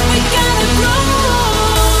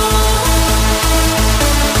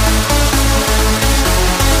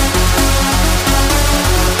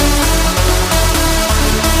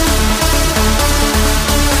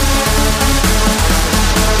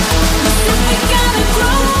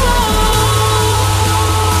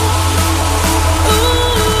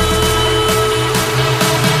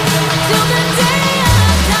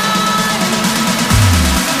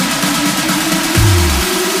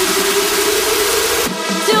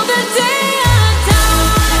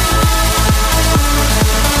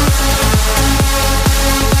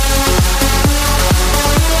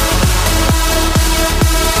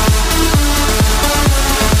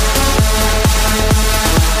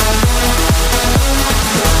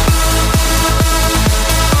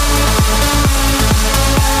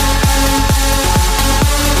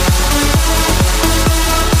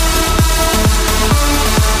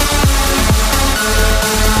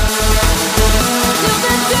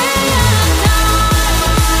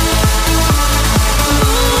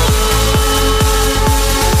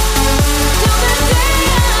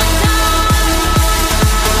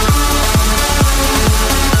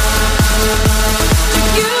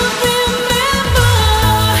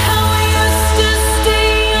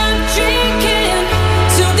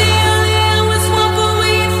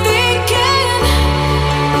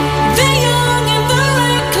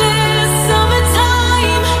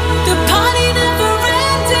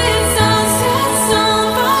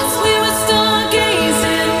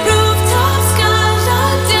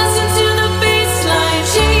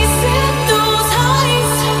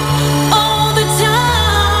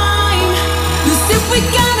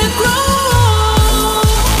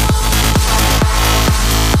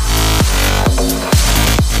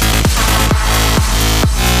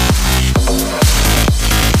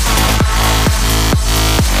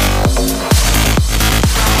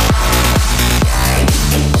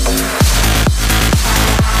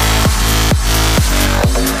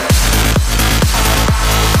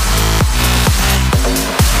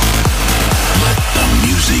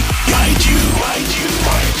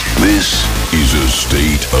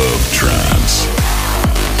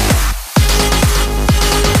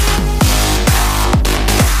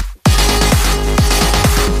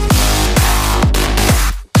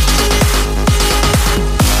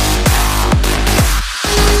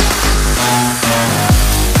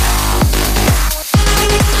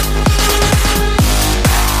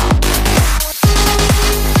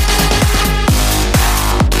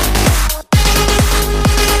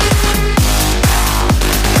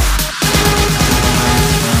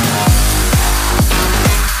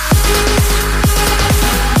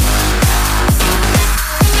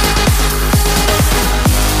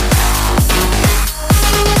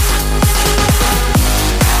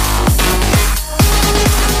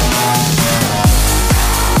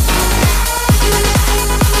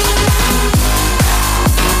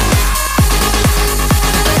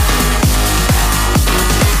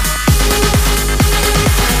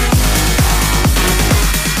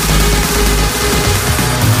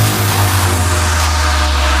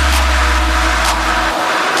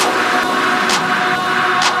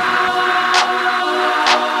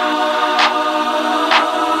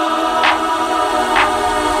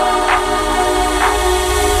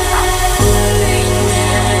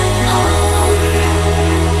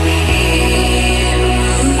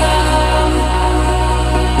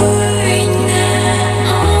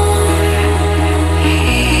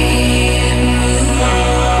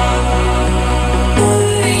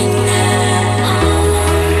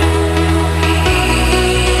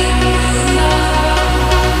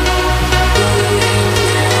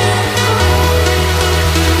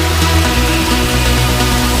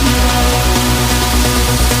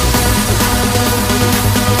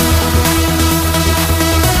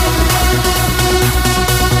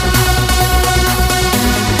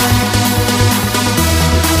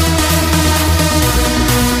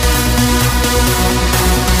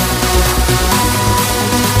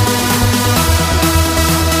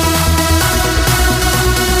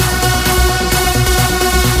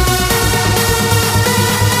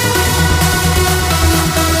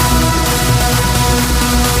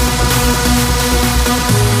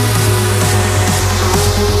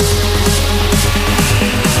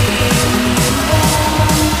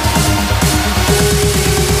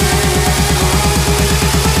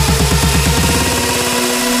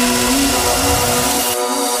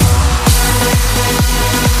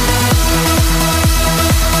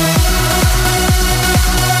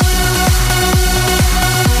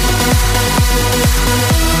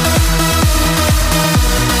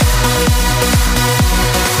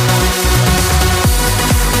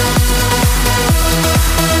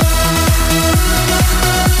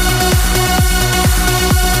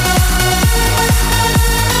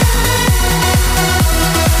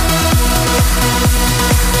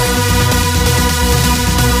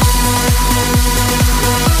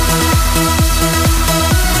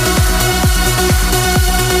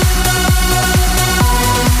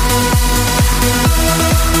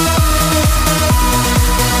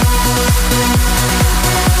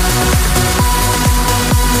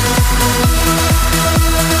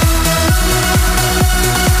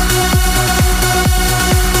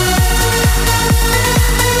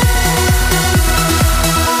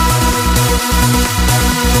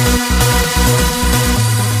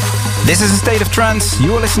 This is a State of Trance.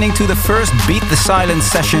 You are listening to the first Beat the Silence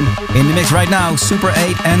session. In the mix right now, Super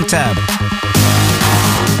 8 and Tab.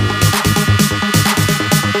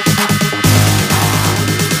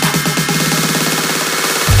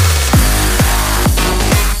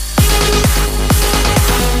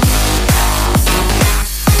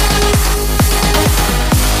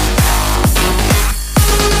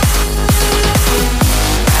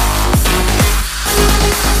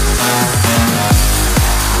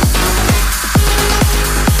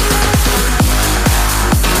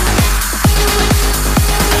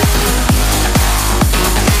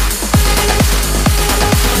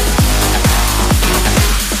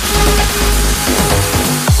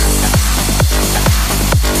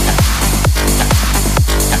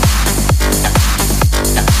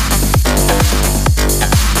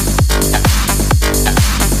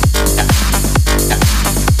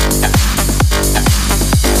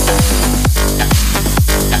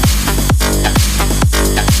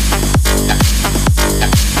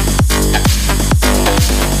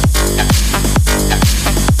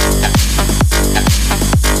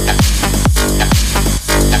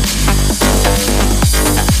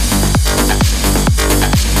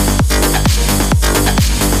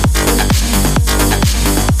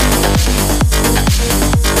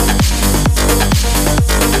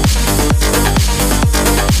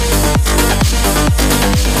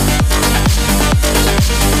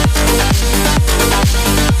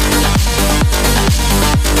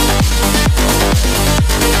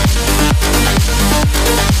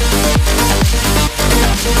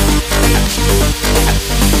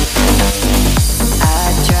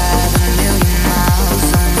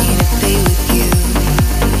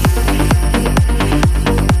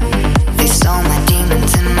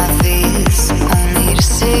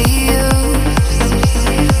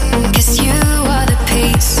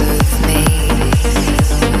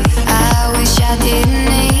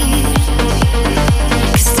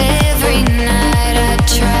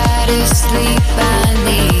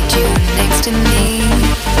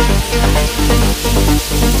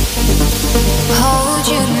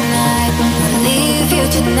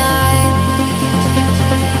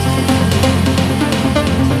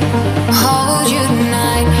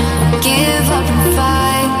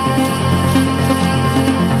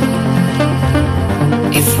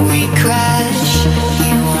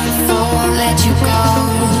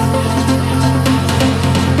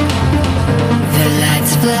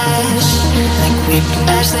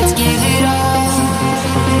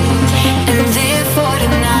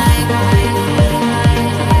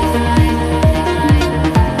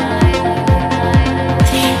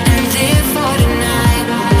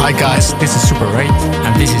 Hi guys, this is Super 8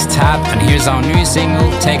 and this is Tab, and here's our new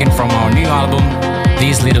single taken from our new album,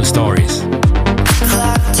 These Little Stories.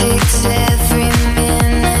 Clock takes every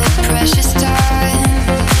minute, precious time.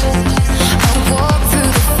 I walk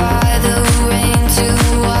through the fire, the rain to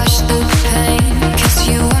wash the pain, 'cause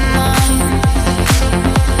you are mine.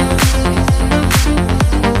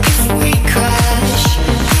 If we crash,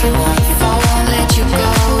 we won't fall, won't let you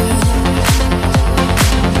go.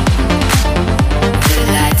 The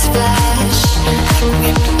lights flash, like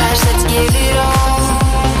whiplash, let's give it all.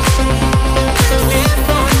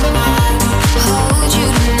 Hold you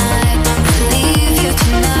tonight,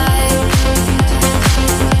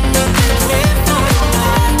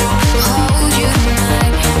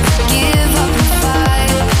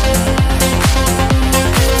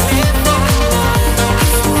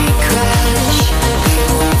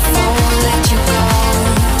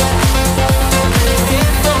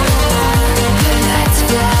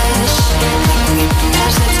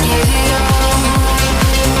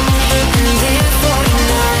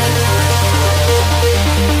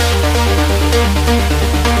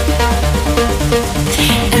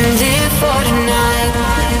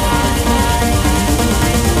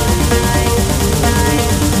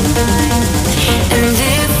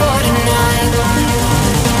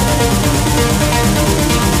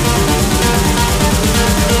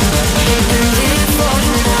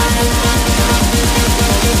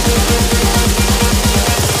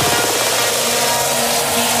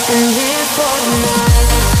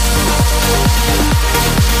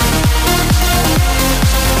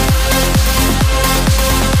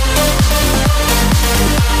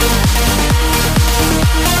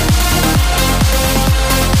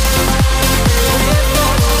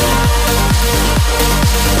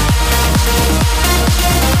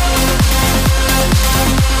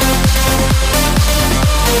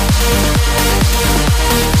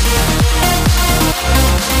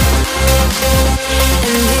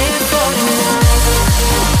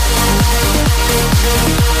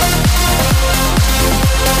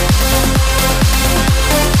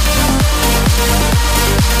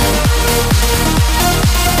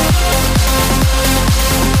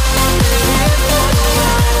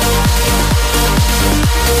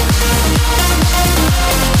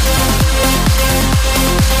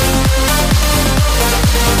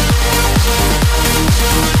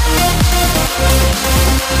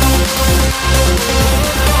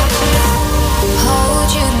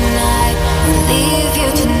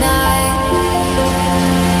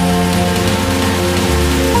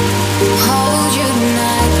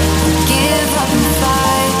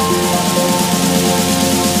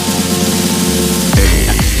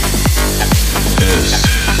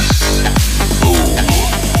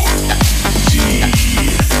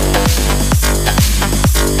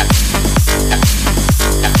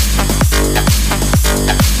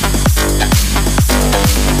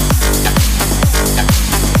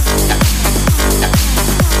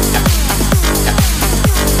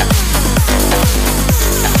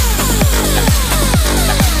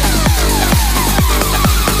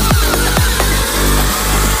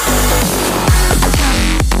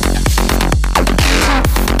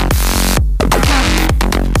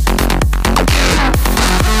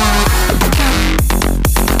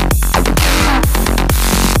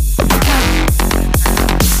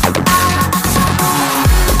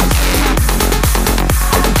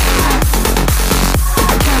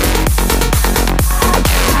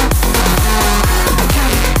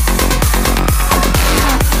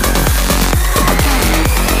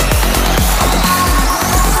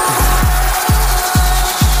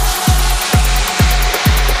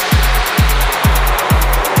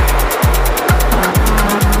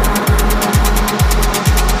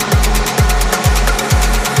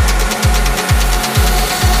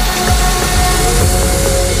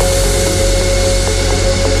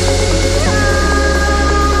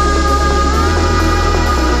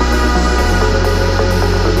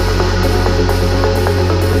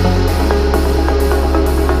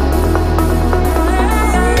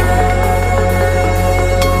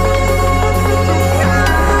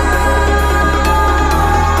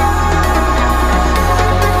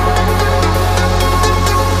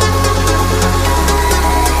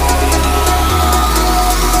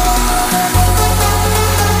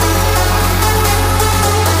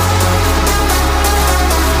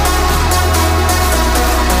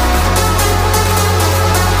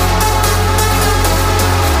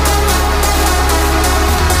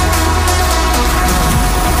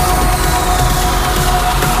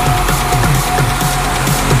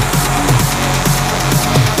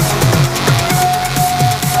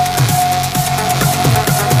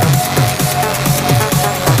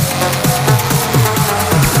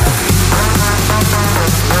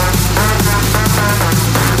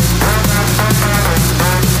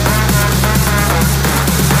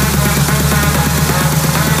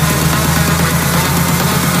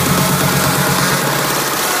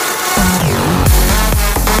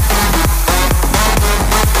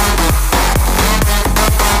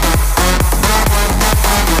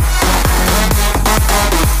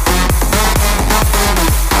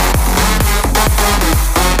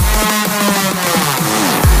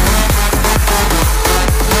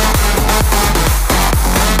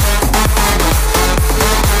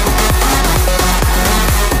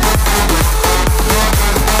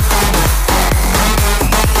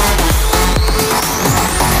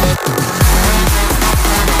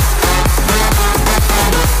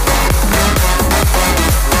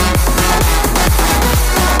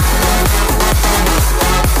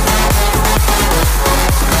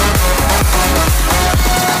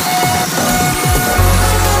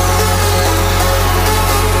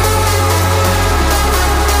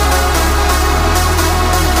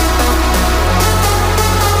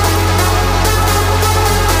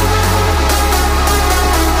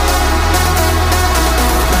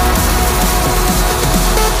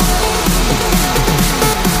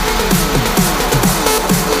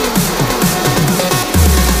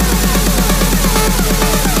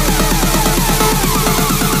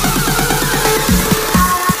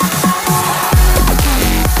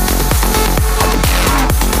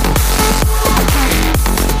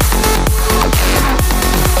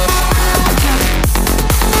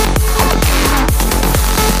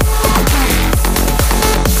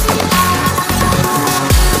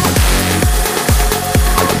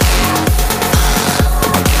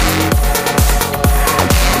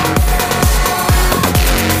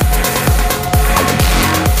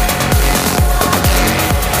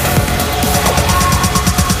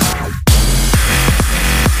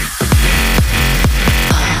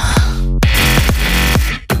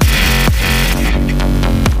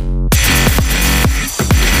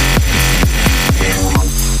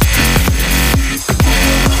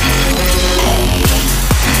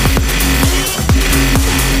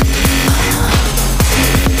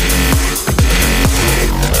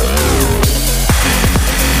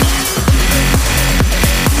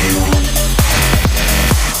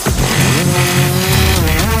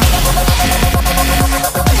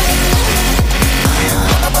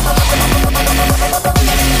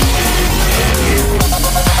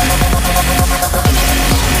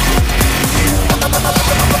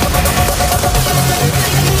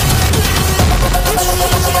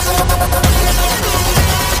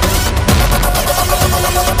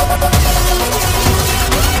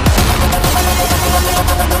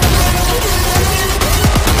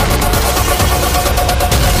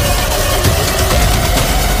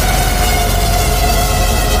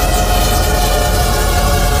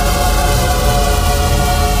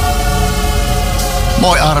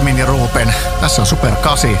 Armin ja Ruben. Tässä on Super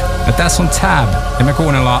 8. Ja tässä on Tab. Ja me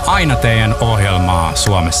kuunnellaan aina teidän ohjelmaa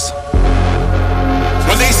Suomessa.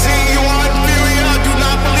 When they say you are inferior, do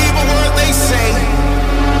not believe a word they say.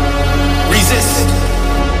 Resist.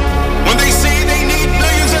 When they say they need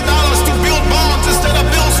millions of dollars to build bombs instead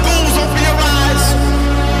of build schools, open your eyes.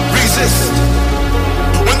 Resist.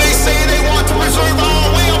 When they say they want to preserve our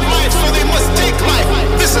way of life, so they must take life.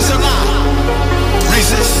 This is a lie.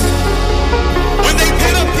 Resist. When they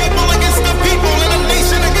pit up people against the people and a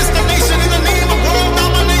nation against the nation in the name of world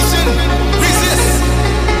domination, resist.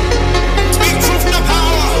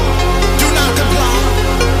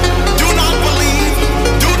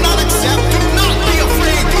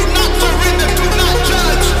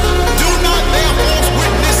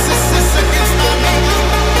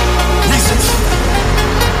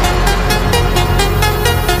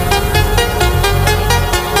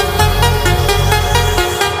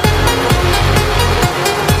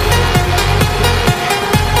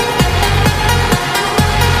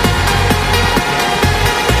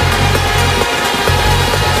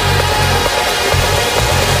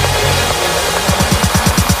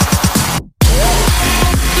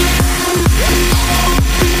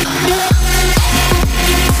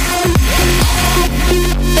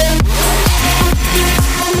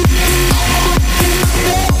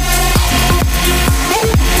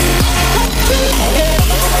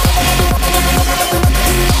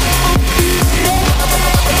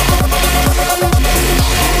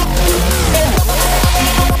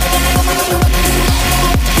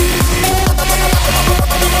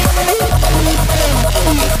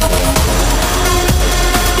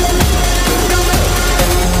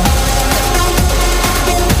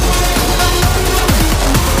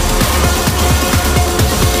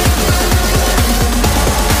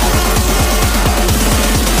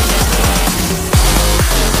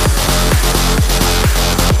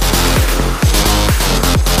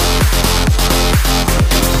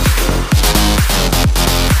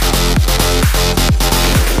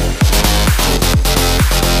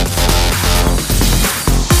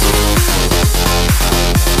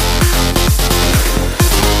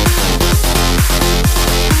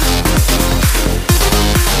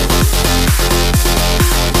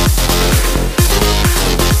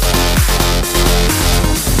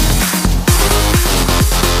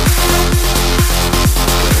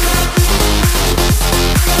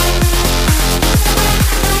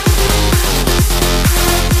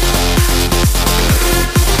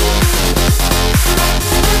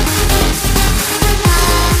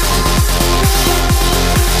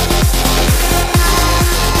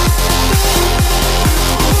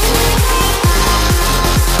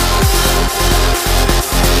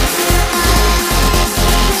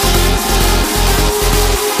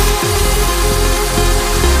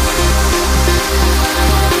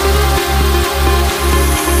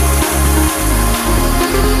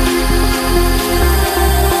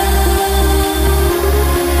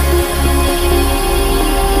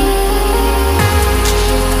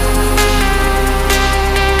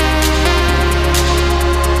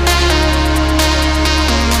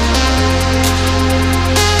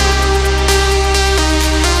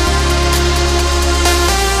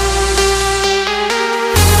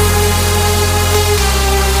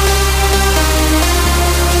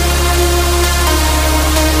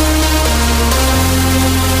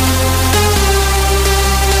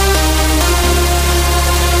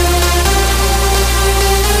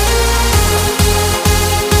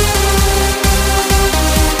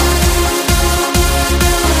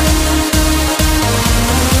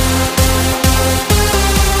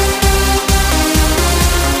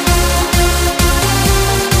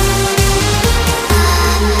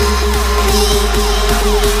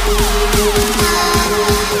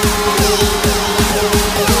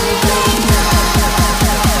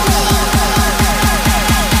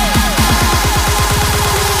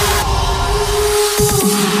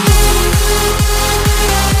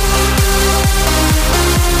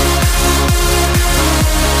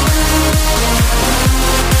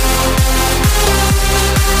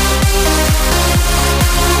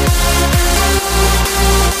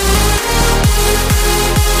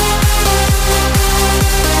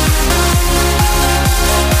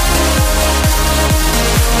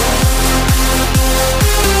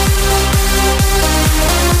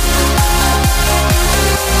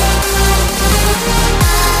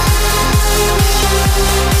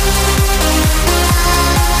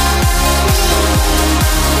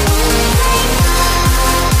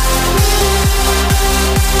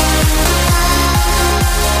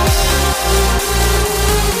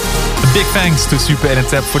 thanks to Super 8 and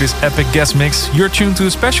Tap for this epic guest mix. You're tuned to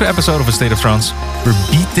a special episode of A State of Trance. We're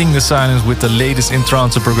beating the silence with the latest in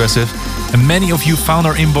trance and progressive. And many of you found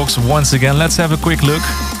our inbox once again. Let's have a quick look.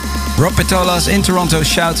 Rob Petolas in Toronto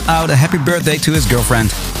shouts out a happy birthday to his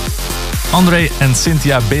girlfriend. André and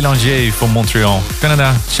Cynthia Bélanger from Montreal,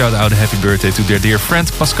 Canada, shout out a happy birthday to their dear friend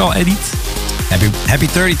Pascal Edith. Happy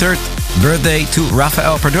 33rd birthday to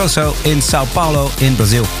Rafael Perdoso in Sao Paulo in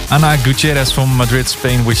Brazil. Ana Gutierrez from Madrid,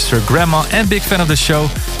 Spain, wishes her grandma and big fan of the show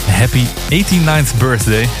a happy 89th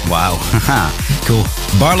birthday. Wow, cool.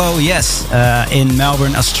 Barlow, yes, in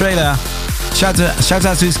Melbourne, Australia. Shout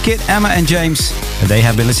out to his kid Emma and James. They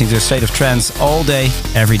have been listening to A State of Trance all day,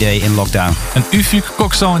 every day in lockdown. And Ufuk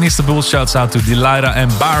Koksal in Istanbul shouts out to Delilah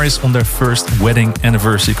and Baris on their first wedding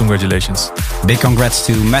anniversary. Congratulations. Big congrats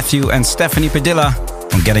to Matthew and Stephanie Padilla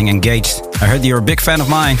on getting engaged. I heard you're a big fan of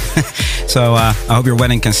mine. So I hope your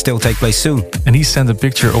wedding can still take place soon. And he sent a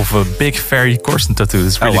picture of a big Ferry Corsten tattoo.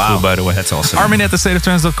 That's really cool, by the way. That's awesome. Armin at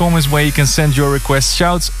thestateoftrance.com is where you can send your requests,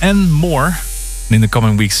 shouts and more. And in the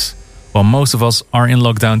coming weeks, while most of us are in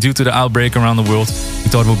lockdown due to the outbreak around the world, we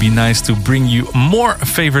thought it would be nice to bring you more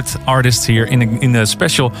favorite artists here in the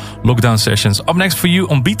special lockdown sessions. Up next for you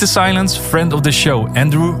on Beat the Silence, friend of the show,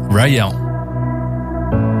 Andrew Rayel.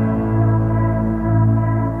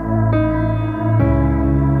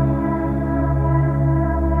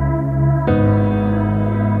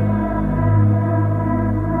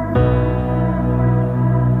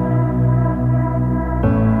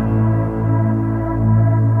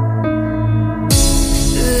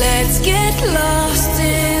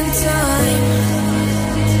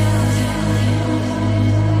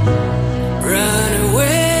 Run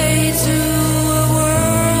away to a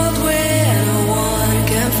world where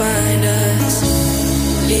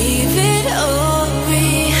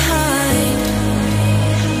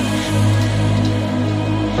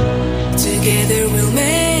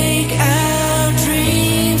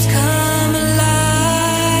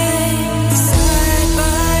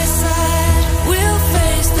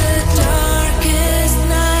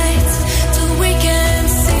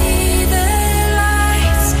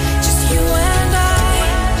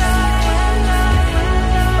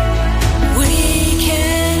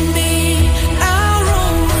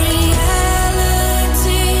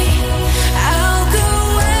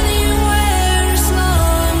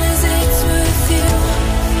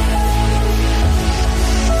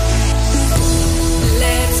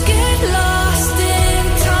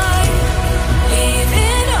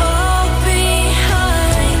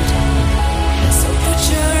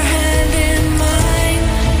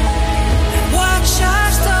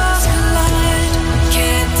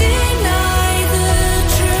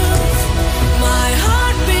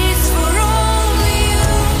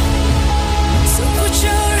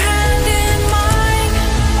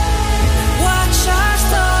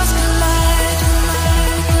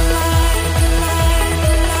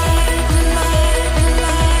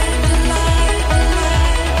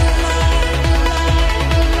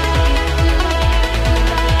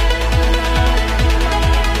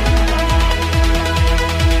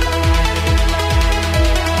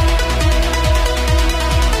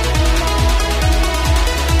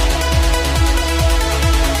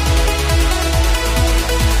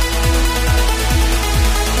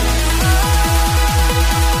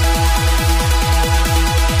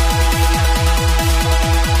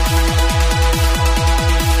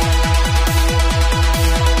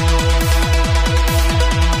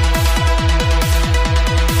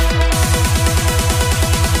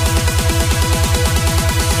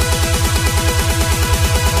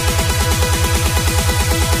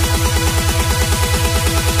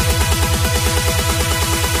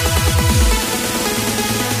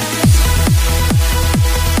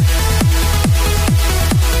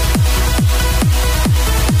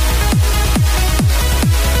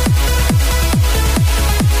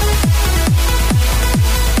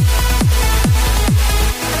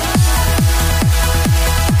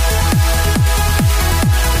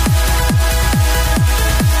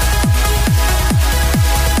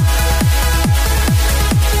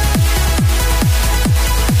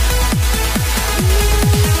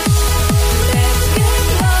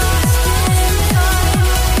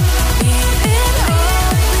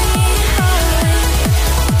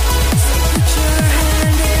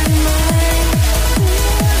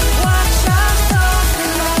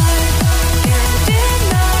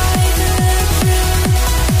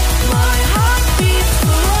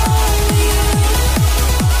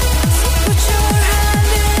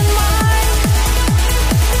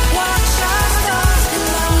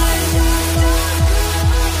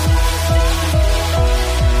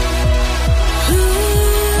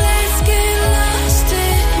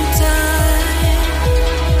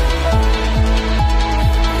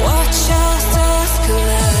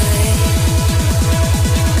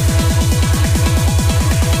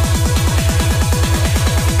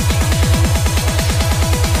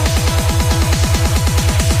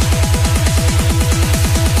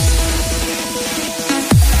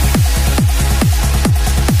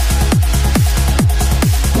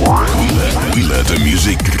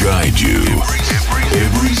guide you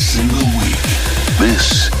every single week.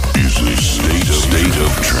 This is the State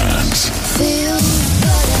of Trance.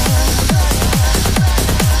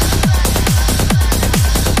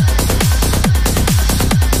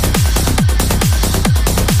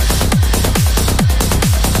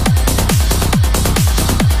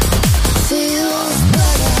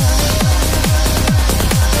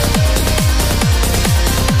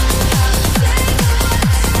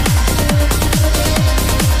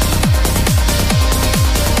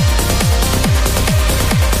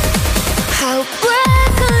 How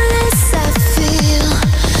breathless I feel.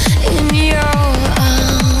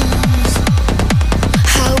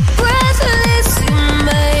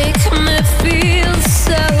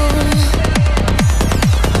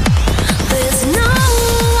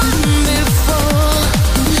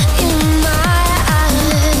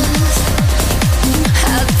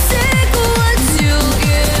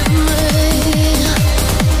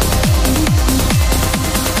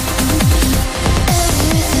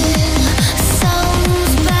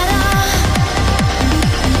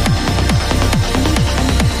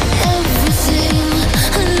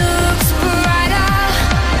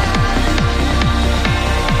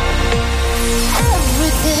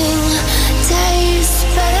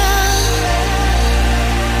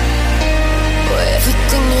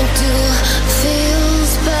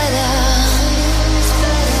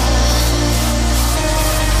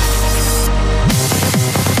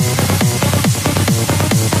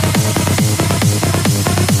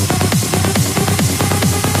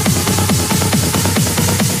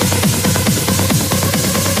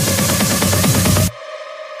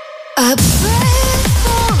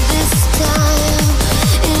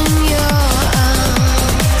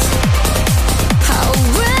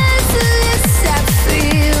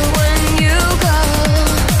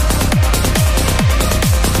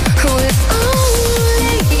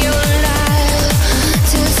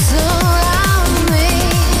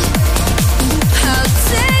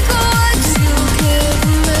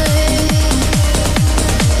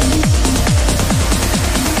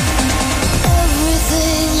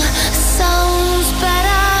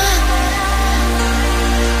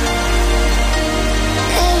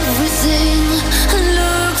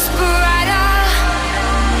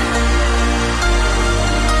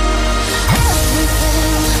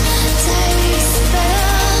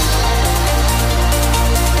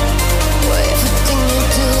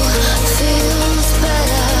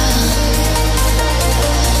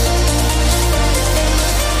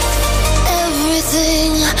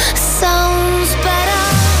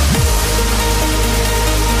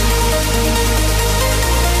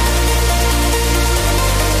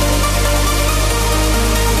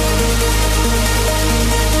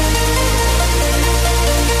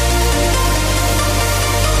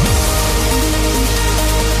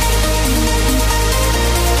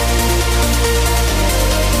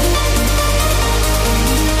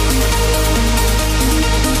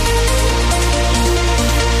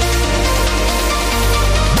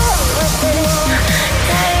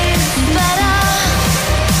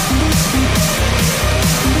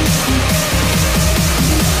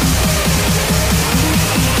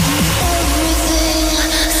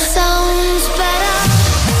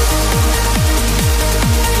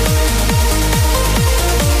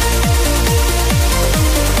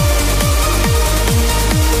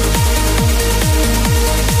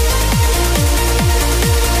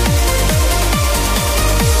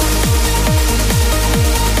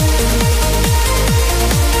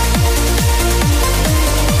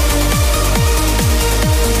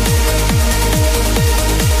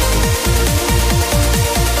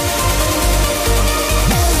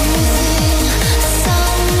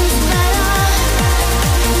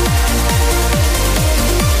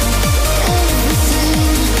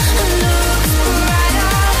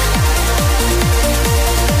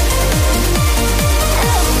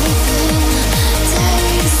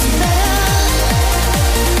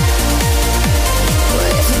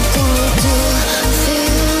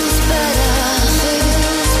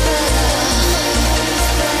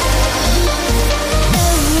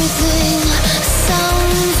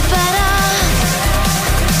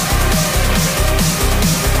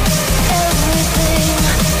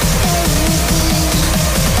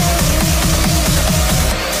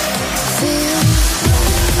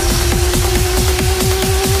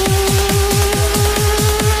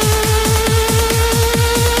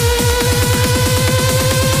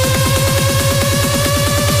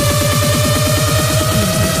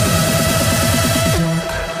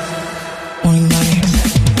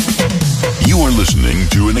 listening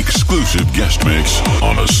to an exclusive guest mix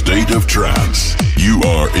on A State of Trance. You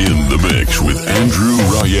are in the mix with Andrew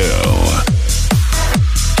Rayel.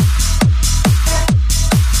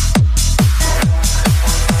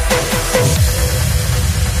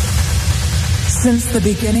 Since the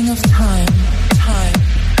beginning of time,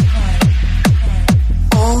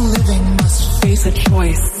 all living must face a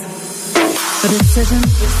choice. A decision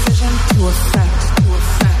to affect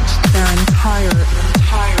their entire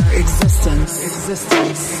existence.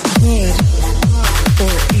 Good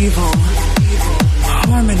or evil,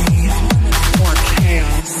 harmony or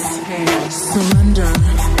chaos, surrender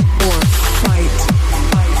or fight,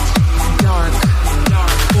 dark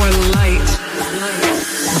or light,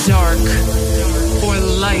 dark or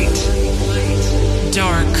light,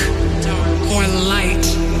 dark or light, dark or light,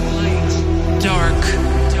 dark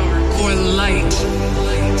or light,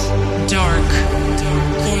 dark or light, dark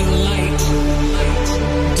or light,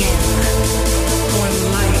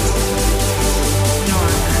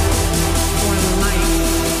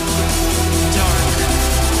 dark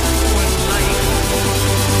or light,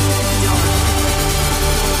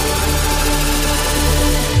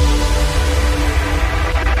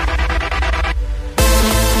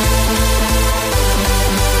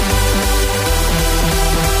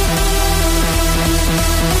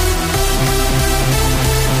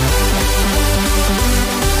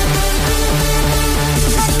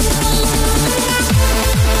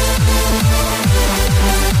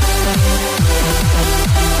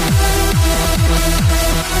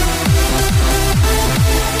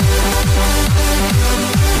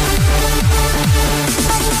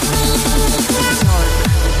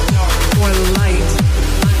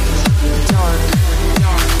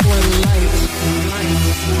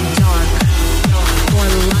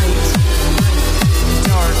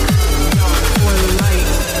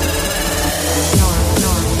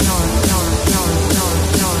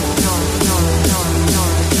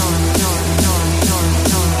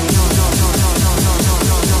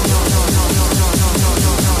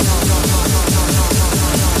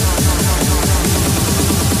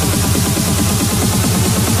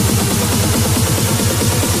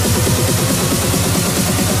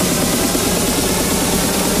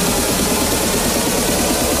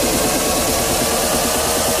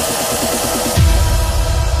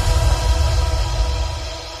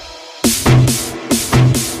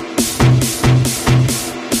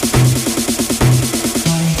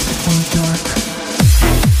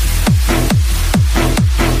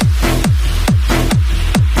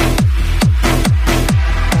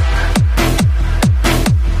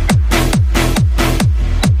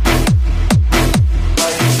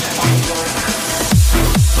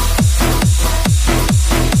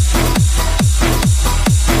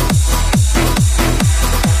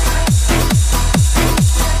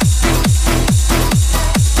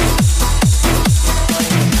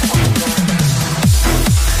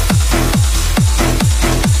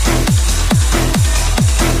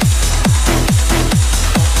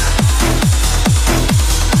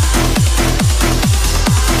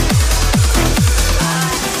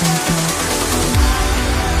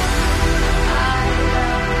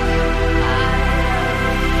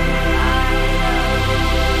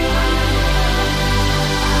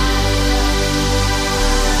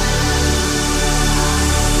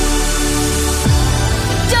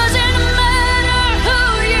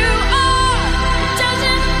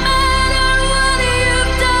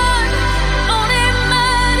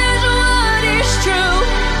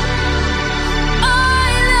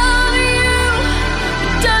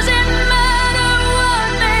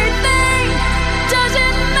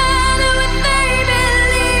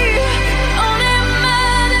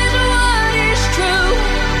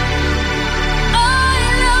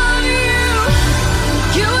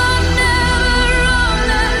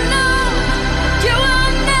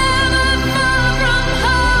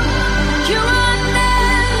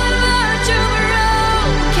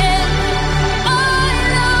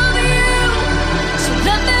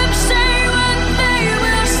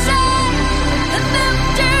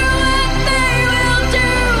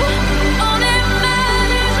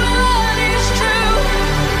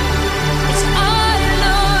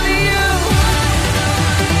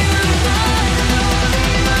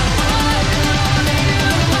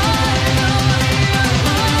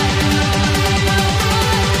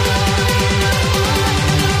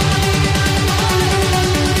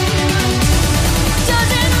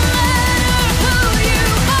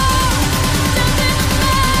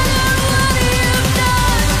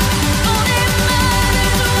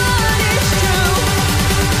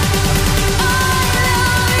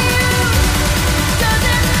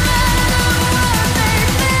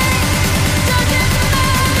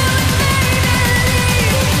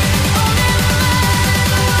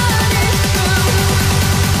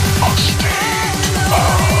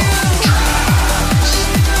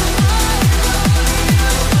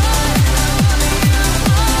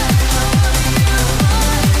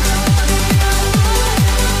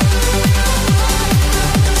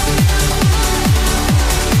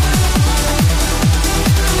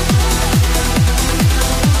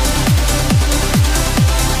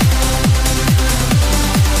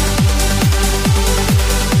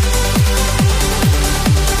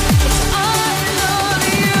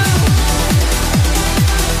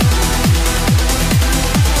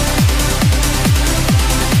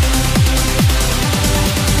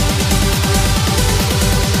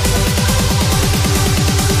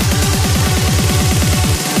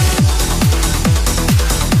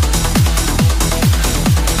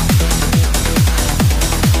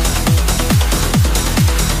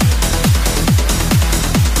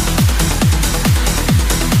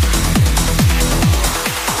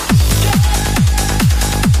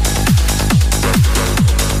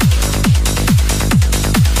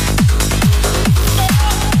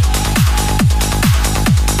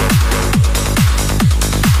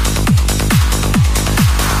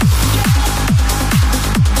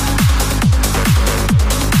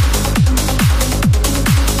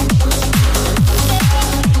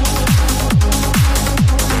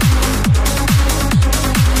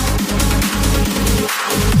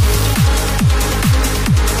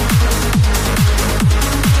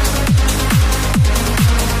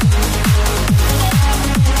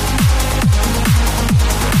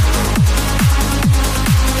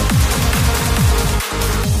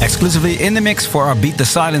 exclusively in the mix for our Beat the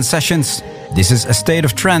Silence sessions. This is A State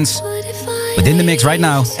of Trance. Within the mix right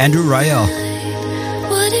now, Andrew Rayel.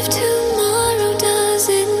 What if tomorrow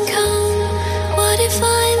doesn't come? What if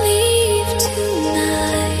I leave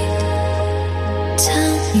tonight?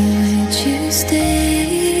 Tell me, would you stay?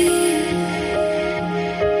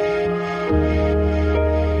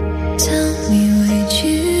 Tell me, would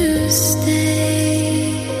you stay?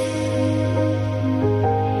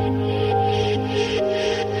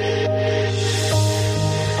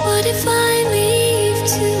 What if I leave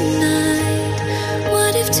tonight?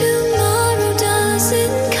 What if tomorrow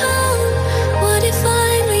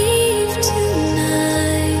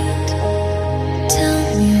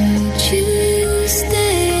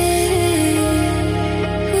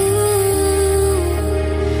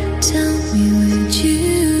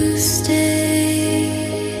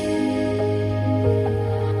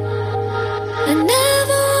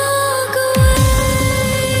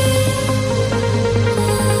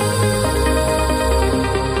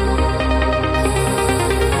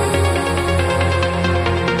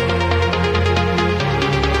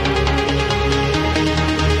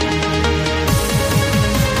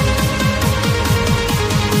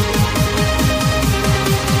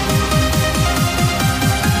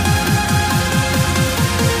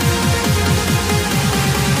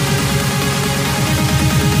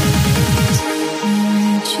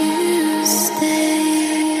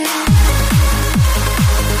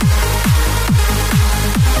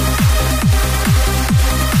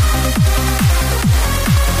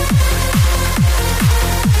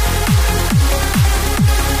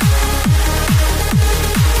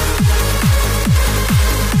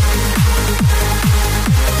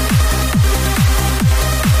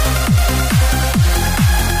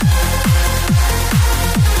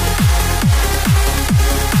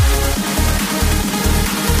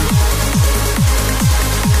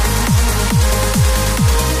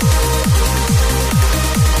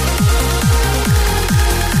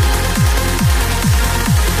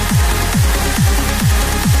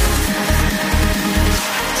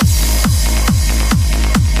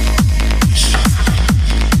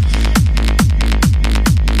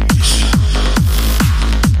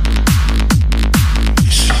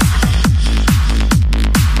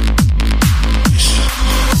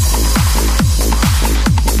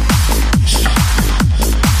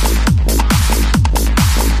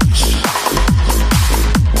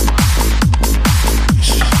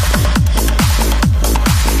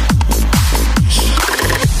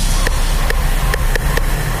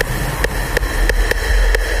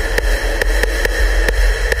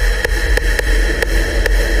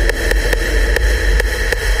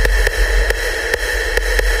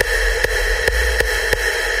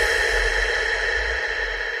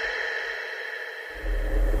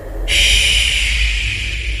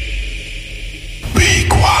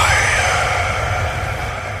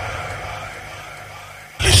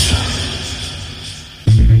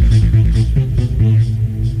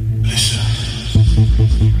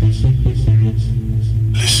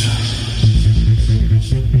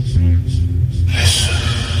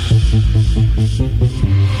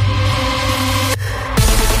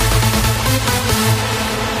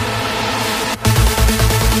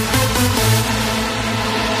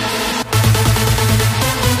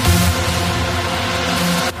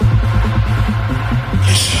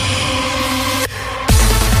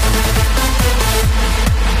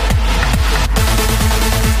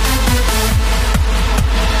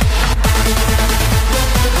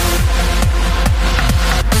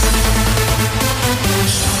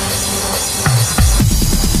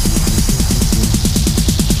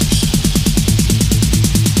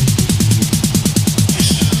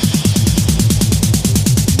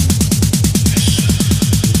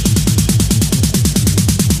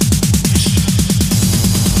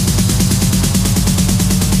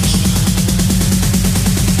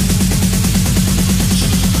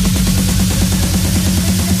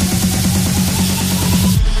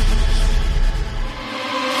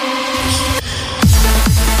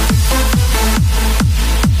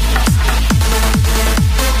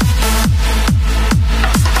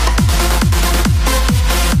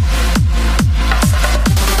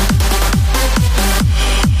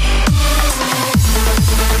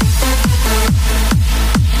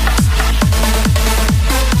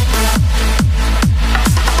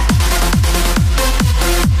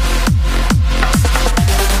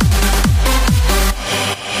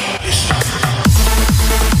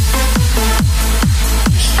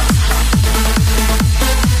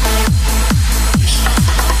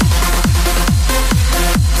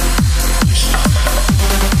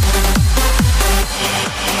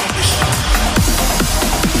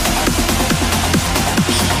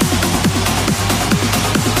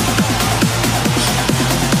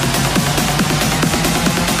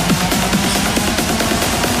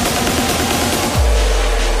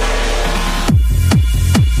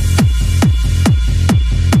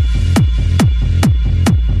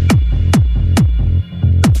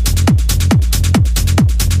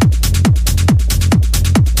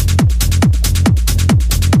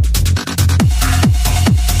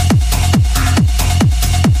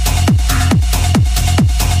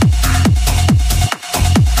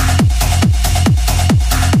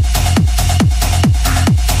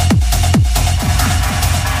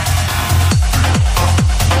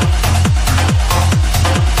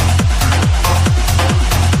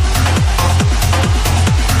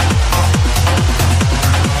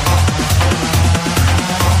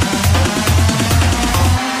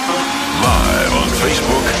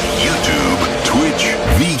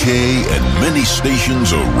and many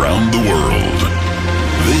stations around the world.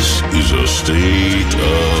 This is a state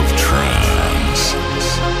of trance.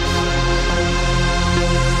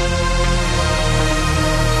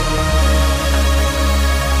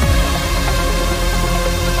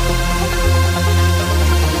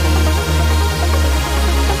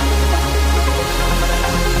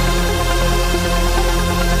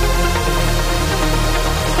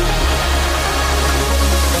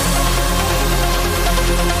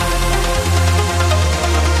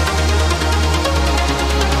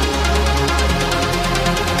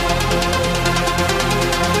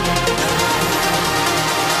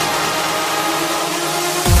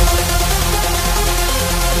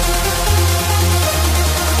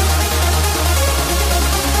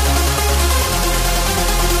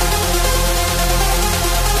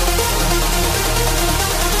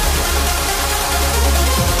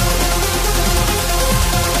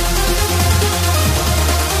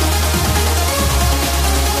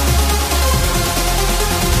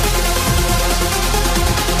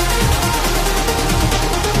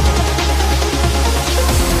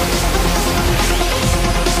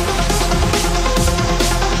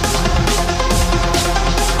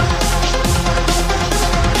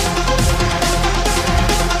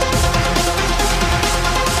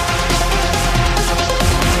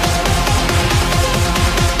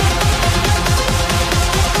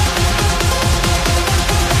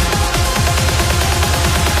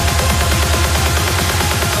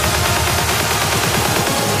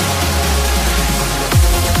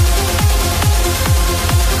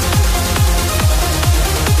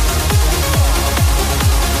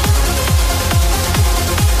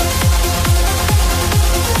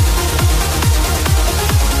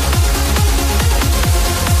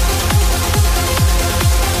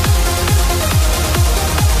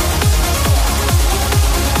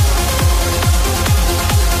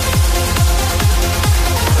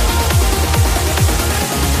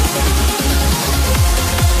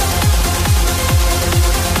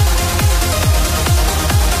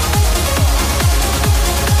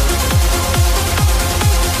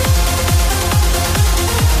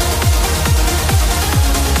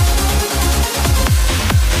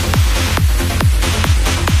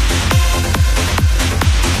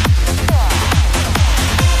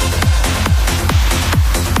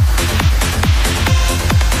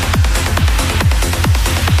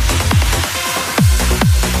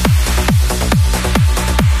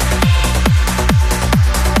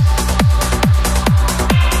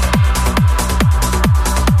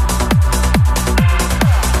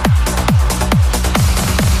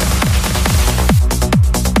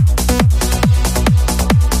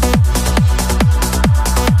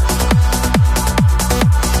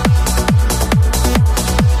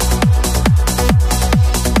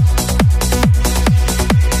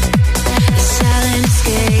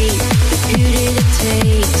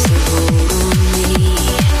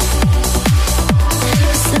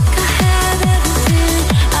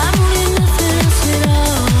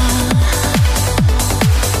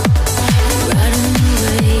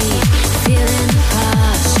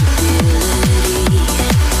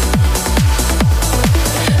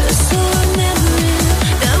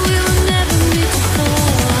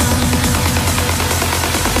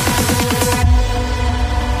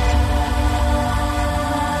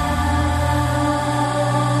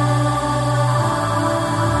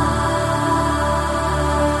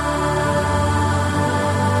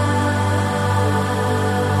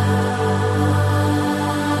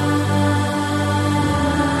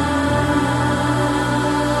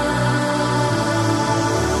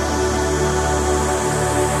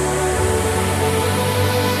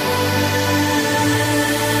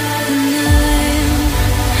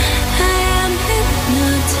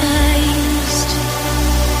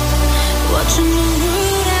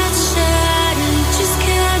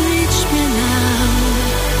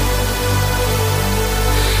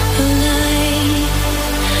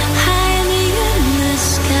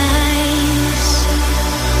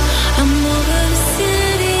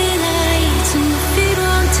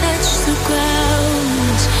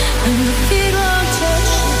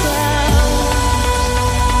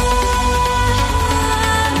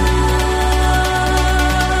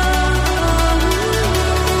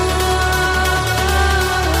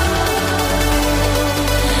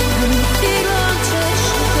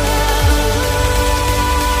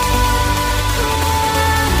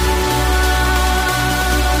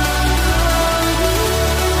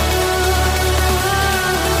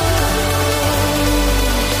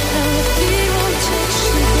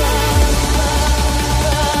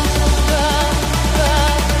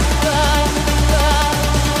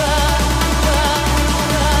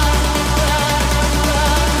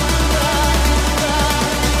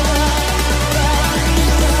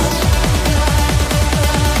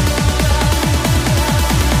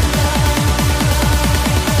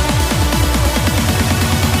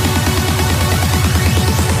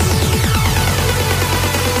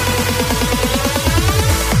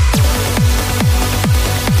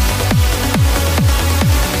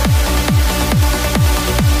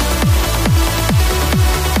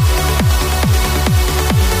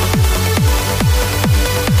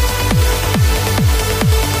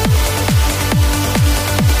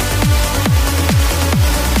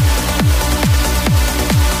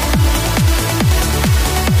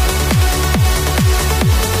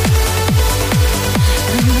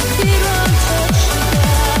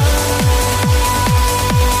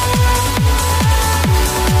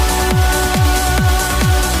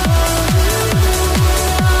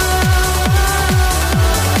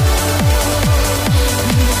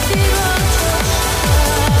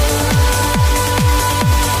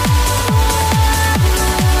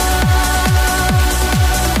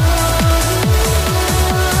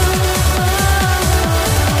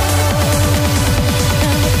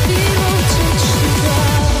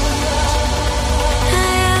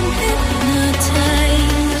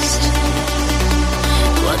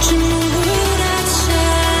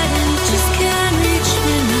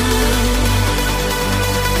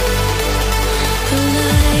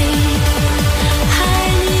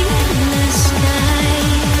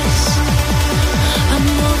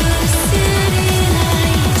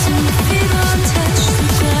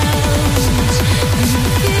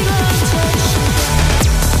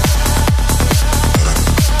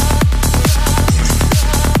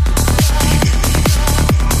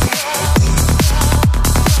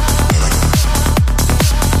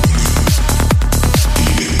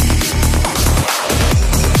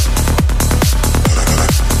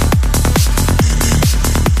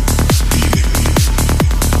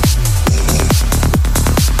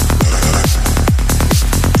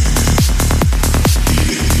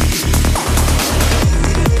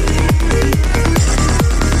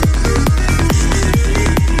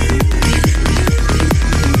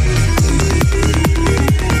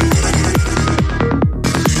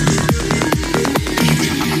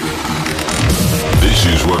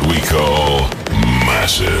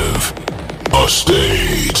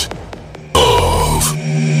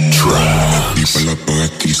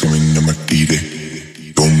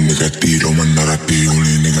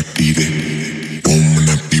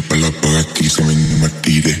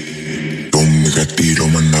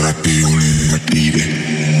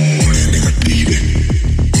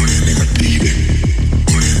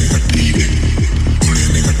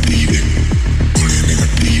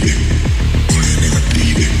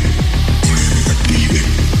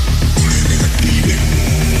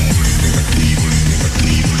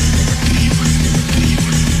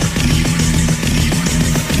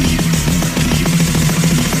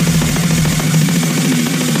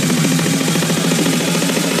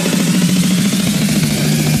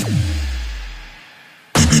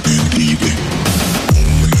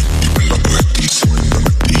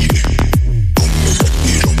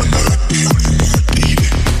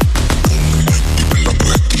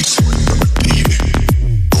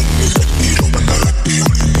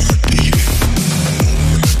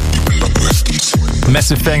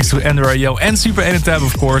 Massive thanks to Andrea and Super 8 Tab,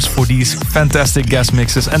 of course, for these fantastic guest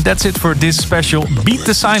mixes. And that's it for this special Beat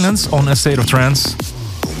the Silence on A State of Trance.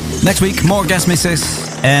 Next week, more guest mixes,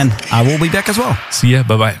 and I will be back as well. See ya.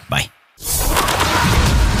 Bye-bye. Bye.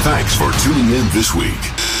 Thanks for tuning in this week.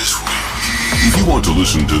 If you want to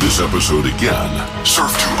listen to this episode again,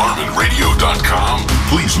 surf to ArminRadio.com.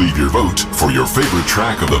 Please leave your vote for your favorite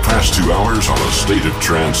track of the past 2 hours on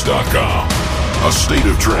AStateOfTrance.com. A State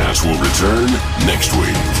of Trance will return next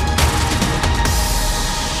week.